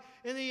God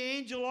and the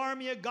angel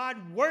army of God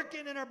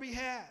working in our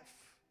behalf.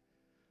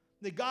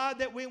 That God,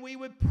 that when we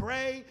would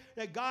pray,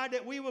 that God,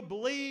 that we would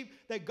believe,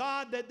 that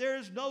God, that there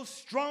is no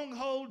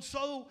stronghold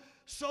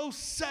so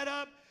set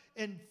up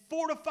and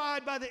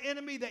fortified by the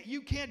enemy that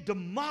you can't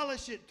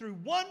demolish it through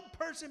one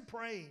person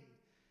praying.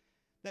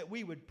 That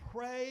we would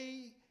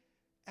pray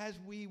as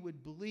we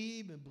would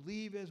believe, and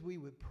believe as we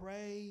would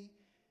pray.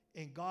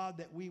 And God,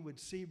 that we would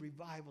see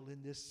revival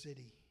in this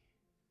city.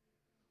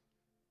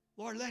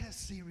 Lord, let us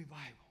see revival.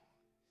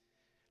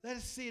 Let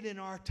us see it in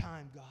our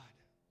time, God.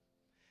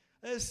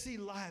 Let us see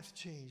lives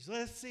change.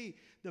 Let us see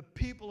the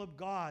people of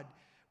God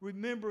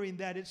remembering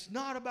that it's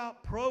not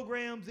about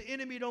programs. The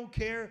enemy don't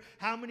care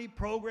how many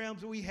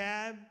programs we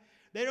have.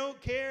 They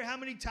don't care how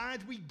many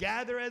times we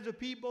gather as a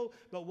people.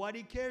 But what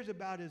he cares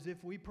about is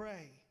if we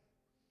pray.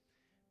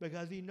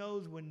 Because he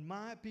knows when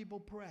my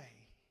people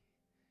pray,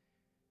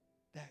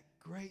 that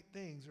great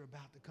things are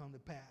about to come to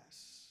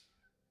pass.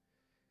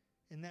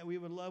 And that we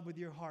would love with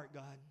your heart,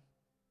 God.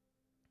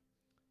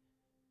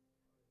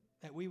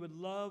 That we would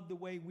love the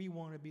way we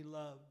want to be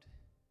loved.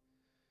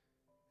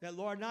 That,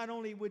 Lord, not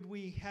only would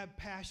we have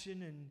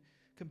passion and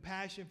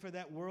compassion for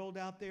that world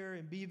out there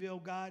in Beeville,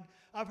 God.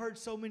 I've heard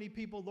so many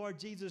people, Lord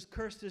Jesus,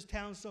 curse this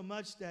town so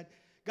much that,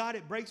 God,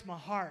 it breaks my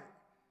heart.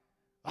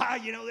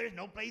 There's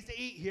no place to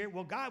eat here.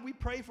 Well, God, we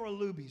pray for a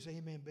Luby's.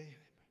 Amen, baby.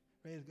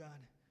 Praise God.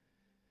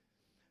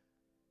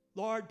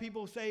 Lord,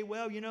 people say,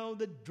 well,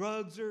 the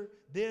drugs are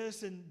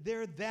this and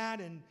they're that,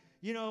 and,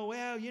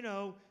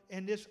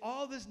 and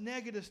all this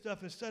negative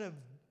stuff, instead of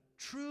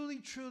truly,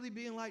 truly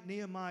being like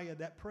Nehemiah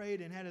that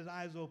prayed and had his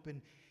eyes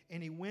open,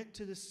 and he went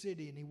to the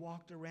city and he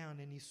walked around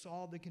and he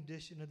saw the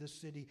condition of the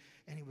city,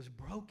 and he was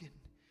broken,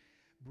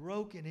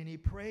 and he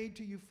prayed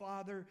to you,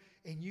 Father,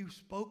 and you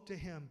spoke to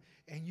him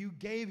and you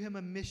gave him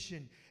a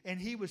mission, and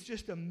he was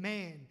just a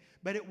man.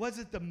 But it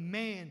wasn't the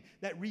man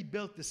that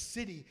rebuilt the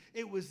city.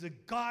 It was the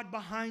God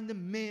behind the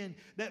man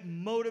that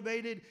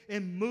motivated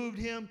and moved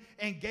him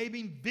and gave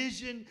him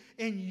vision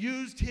and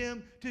used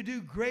him to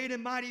do great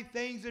and mighty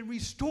things and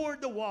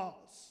restored the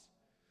walls.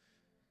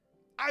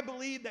 I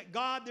believe that,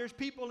 God, there's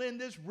people in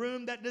this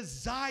room that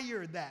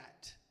desire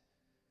that.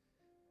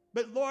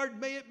 But Lord,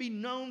 may it be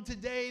known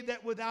today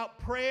that without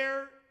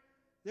prayer,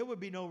 there would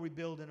be no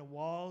rebuilding of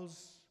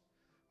walls,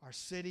 our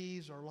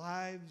cities, our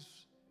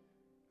lives,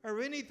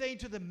 or anything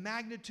to the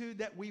magnitude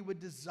that we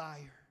would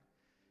desire.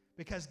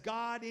 Because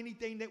God,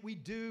 anything that we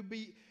do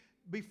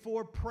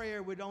before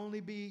prayer would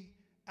only be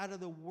out of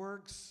the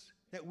works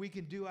that we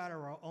can do out of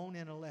our own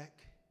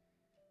intellect.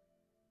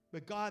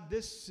 But God,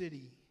 this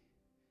city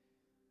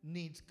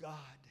needs God.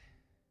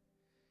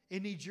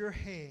 It needs your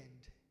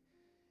hand.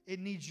 It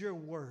needs your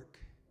work.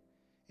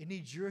 It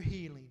needs your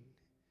healing.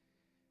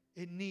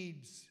 It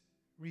needs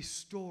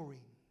restoring,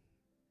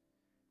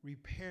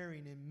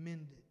 repairing, and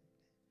mending.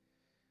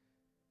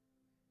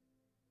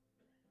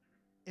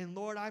 And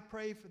Lord, I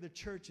pray for the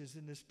churches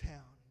in this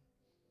town.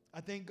 I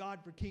thank God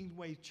for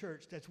Kingsway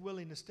Church that's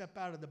willing to step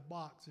out of the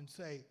box and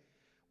say,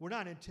 we're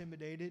not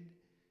intimidated.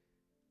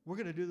 We're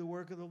going to do the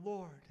work of the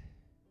Lord.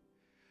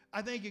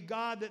 I thank you,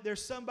 God, that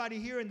there's somebody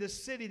here in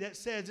this city that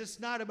says it's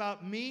not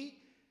about me.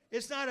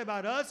 It's not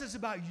about us. It's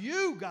about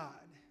you, God.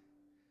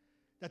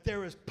 That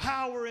there is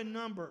power in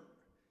number,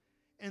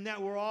 and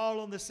that we're all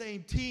on the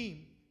same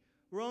team.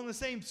 We're on the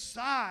same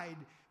side.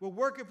 We're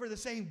working for the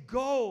same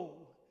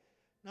goal.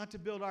 Not to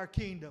build our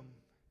kingdom,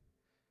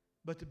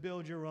 but to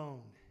build your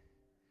own.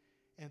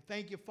 And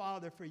thank you,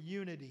 Father, for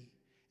unity.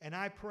 And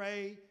I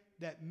pray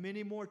that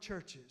many more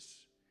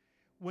churches,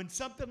 when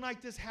something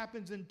like this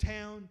happens in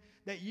town,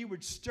 that you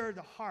would stir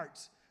the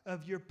hearts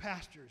of your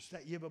pastors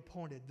that you've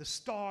appointed, the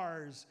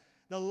stars,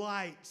 the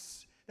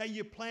lights that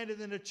you planted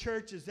in the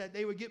churches, that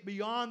they would get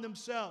beyond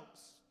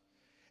themselves.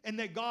 And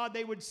that, God,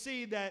 they would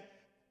see that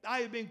I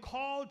have been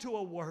called to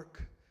a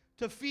work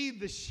to feed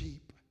the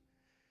sheep.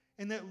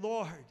 And that,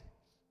 Lord,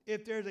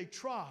 if there's a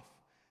trough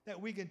that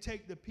we can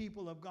take the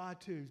people of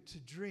God to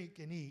drink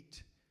and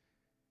eat,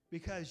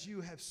 because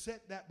you have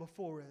set that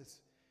before us,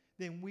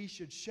 then we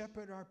should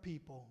shepherd our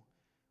people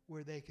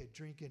where they could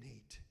drink and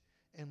eat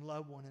and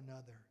love one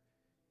another.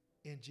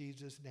 In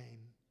Jesus'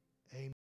 name, amen.